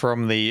snippet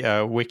from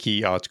the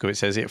Wiki article. It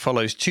says it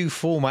follows 2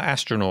 former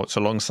astronauts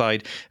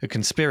alongside a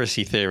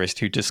conspiracy theorist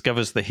who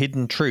discovers the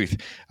hidden truth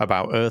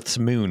about Earth's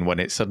moon when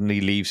it suddenly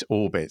leaves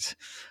orbit.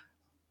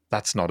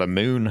 That's not a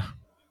moon.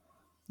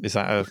 Is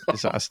that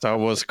a Star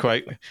Wars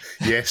quote?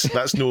 Yes,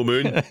 that's no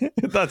moon.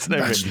 That's no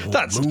moon.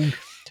 Moon.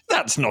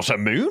 That's not a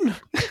moon.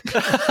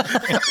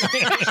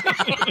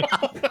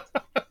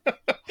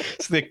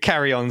 It's the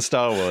Carry On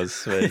Star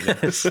Wars.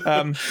 Yes.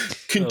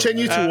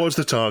 Continue towards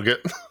the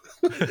target.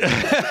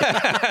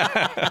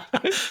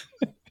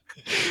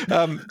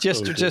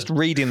 Just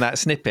reading that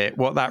snippet,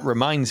 what that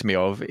reminds me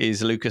of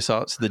is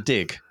LucasArts' The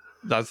Dig.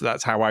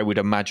 That's how I would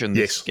imagine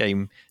this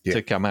game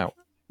to come out.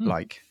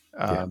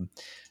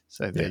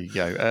 So there you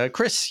go.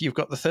 Chris, you've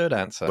got the third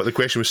answer. But the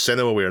question was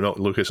CinemaWare, not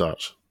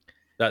LucasArts.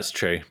 That's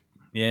true.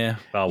 Yeah.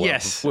 Oh, well,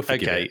 yes. We'll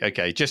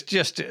okay.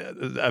 Just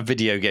a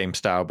video game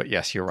style, but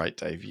yes, you're right,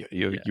 Dave.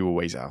 You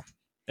always are.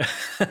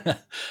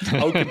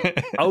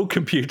 Old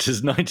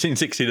Computers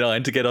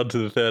 1969 to get on to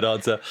the third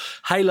answer.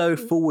 Halo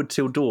Forward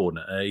Till Dawn.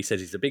 He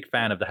says he's a big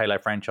fan of the Halo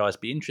franchise.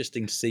 Be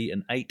interesting to see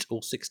an 8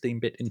 or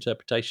 16-bit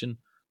interpretation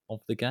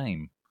of the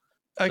game.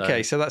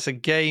 Okay, so that's a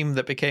game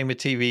that became a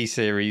TV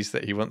series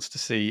that he wants to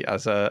see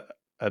as an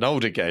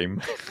older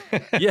game.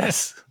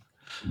 Yes.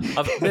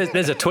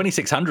 There's a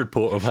 2600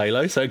 port of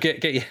Halo, so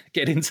get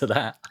into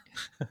that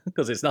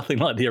because it's nothing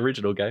like the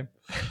original game.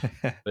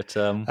 But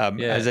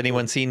has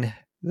anyone seen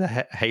the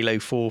Halo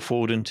 4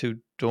 Forward Until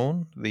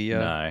Dawn,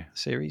 the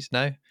series?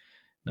 No,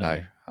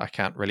 I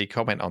can't really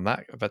comment on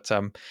that. But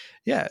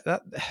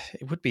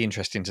it would be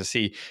interesting to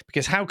see,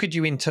 because how could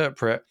you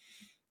interpret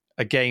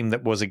a game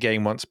that was a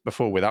game once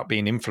before without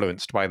being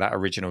influenced by that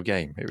original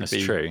game? That's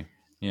true.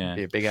 Yeah,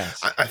 be a big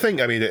ass. I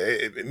think. I mean,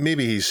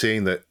 maybe he's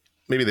saying that.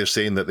 Maybe they're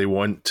saying that they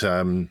want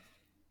a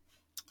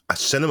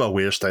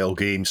CinemaWare style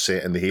game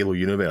set in the Halo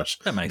universe.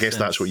 That makes I guess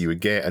sense. That's what you would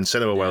get. And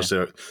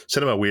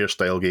CinemaWare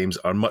style games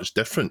are much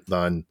different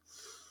than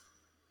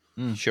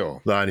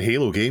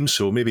Halo games.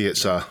 So maybe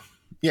it's the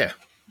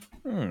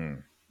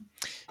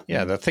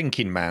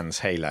thinking man's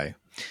Halo.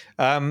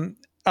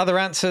 Other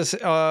answers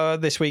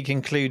this week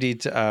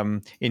included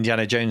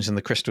Indiana Jones and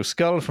the Crystal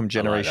Skull from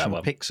Generation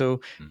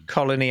Pixel.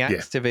 Colony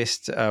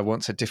Activist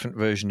wants a different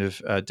version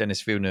of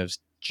Denis Villeneuve's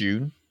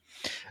Dune.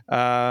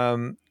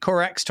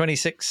 Corax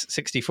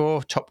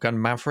 2664, Top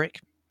Gun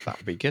Maverick. That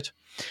would be good.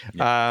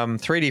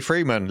 3D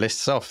Freeman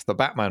lists off The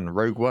Batman,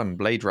 Rogue One,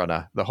 Blade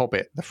Runner, The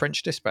Hobbit, The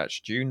French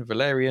Dispatch, Dune,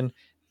 Valerian,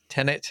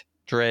 Tenet,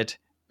 Dread,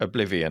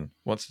 Oblivion.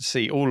 Wants to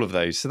see all of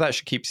those. So that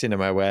should keep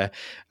CinemaWare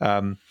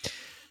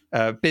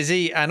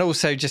busy. And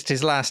also just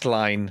his last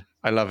line,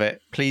 I love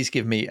it. Please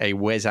give me a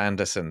Wes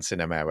Anderson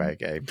CinemaWare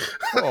game.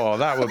 Oh,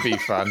 that would be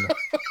fun.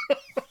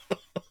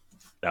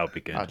 That would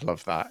be good. I'd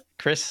love that.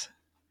 Chris?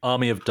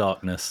 Army of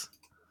Darkness.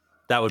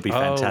 That would be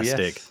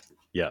fantastic.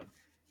 Yes.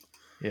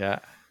 Yeah.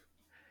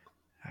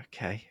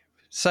 Okay.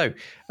 So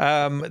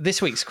this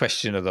week's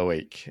question of the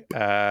week.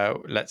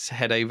 Let's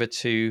head over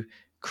to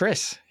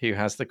Chris, who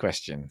has the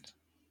question.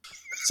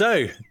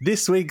 So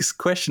this week's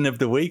question of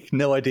the week.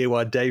 No idea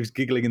why Dave's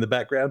giggling in the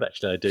background.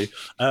 Actually, I do.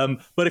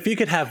 But if you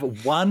could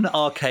have one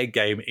arcade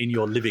game in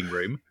your living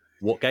room,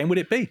 what game would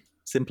it be?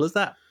 Simple as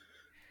that.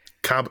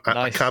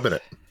 A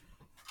cabinet.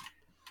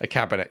 A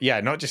cabinet,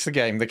 yeah, not just the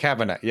game, the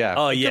cabinet, yeah.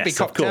 Oh, it yes, could be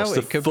cocktail, of course,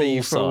 the it could full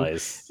be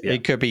size. Yeah.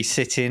 It could be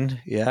sitting,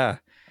 yeah,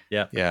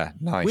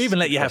 nice. We even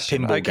let you have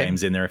pinball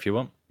games in there if you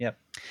want. Yep.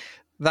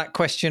 That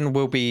question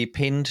will be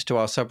pinned to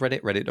our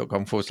subreddit,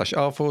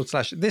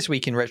 reddit.com/r/This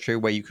Week in Retro,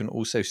 where you can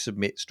also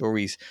submit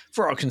stories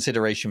for our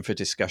consideration for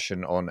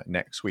discussion on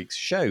next week's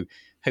show.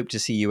 Hope to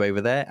see you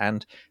over there,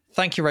 and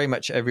thank you very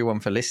much, everyone,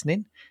 for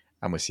listening,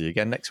 and we'll see you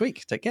again next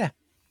week. Take care.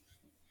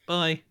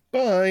 Bye.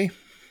 Bye.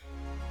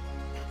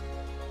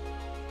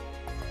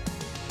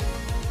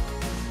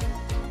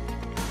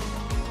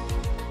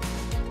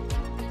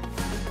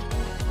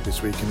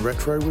 This Week in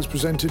Retro was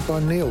presented by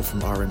Neil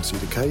from RMC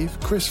The Cave,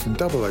 Chris from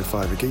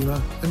 005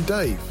 Agema, and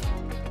Dave.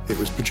 It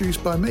was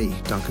produced by me,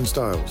 Duncan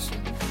Stiles.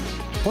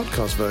 The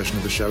podcast version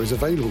of the show is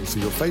available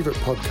through your favourite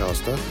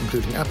podcaster,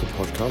 including Apple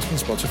Podcasts and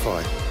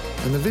Spotify,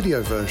 and the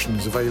video version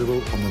is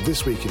available on the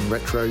This Week in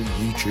Retro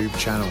YouTube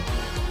channel.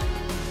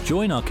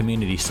 Join our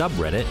community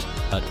subreddit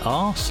at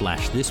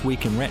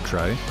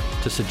r/thisweekinretro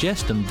to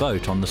suggest and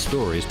vote on the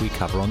stories we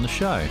cover on the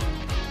show.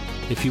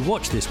 If you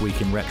watch This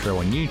Week in Retro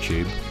on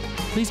YouTube,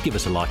 please give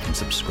us a like and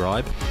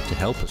subscribe to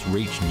help us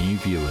reach new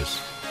viewers.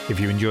 If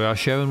you enjoy our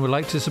show and would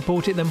like to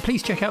support it, then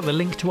please check out the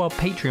link to our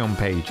Patreon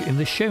page in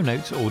the show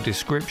notes or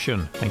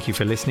description. Thank you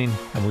for listening,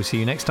 and we'll see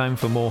you next time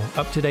for more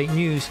up-to-date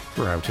news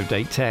for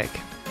out-of-date tech.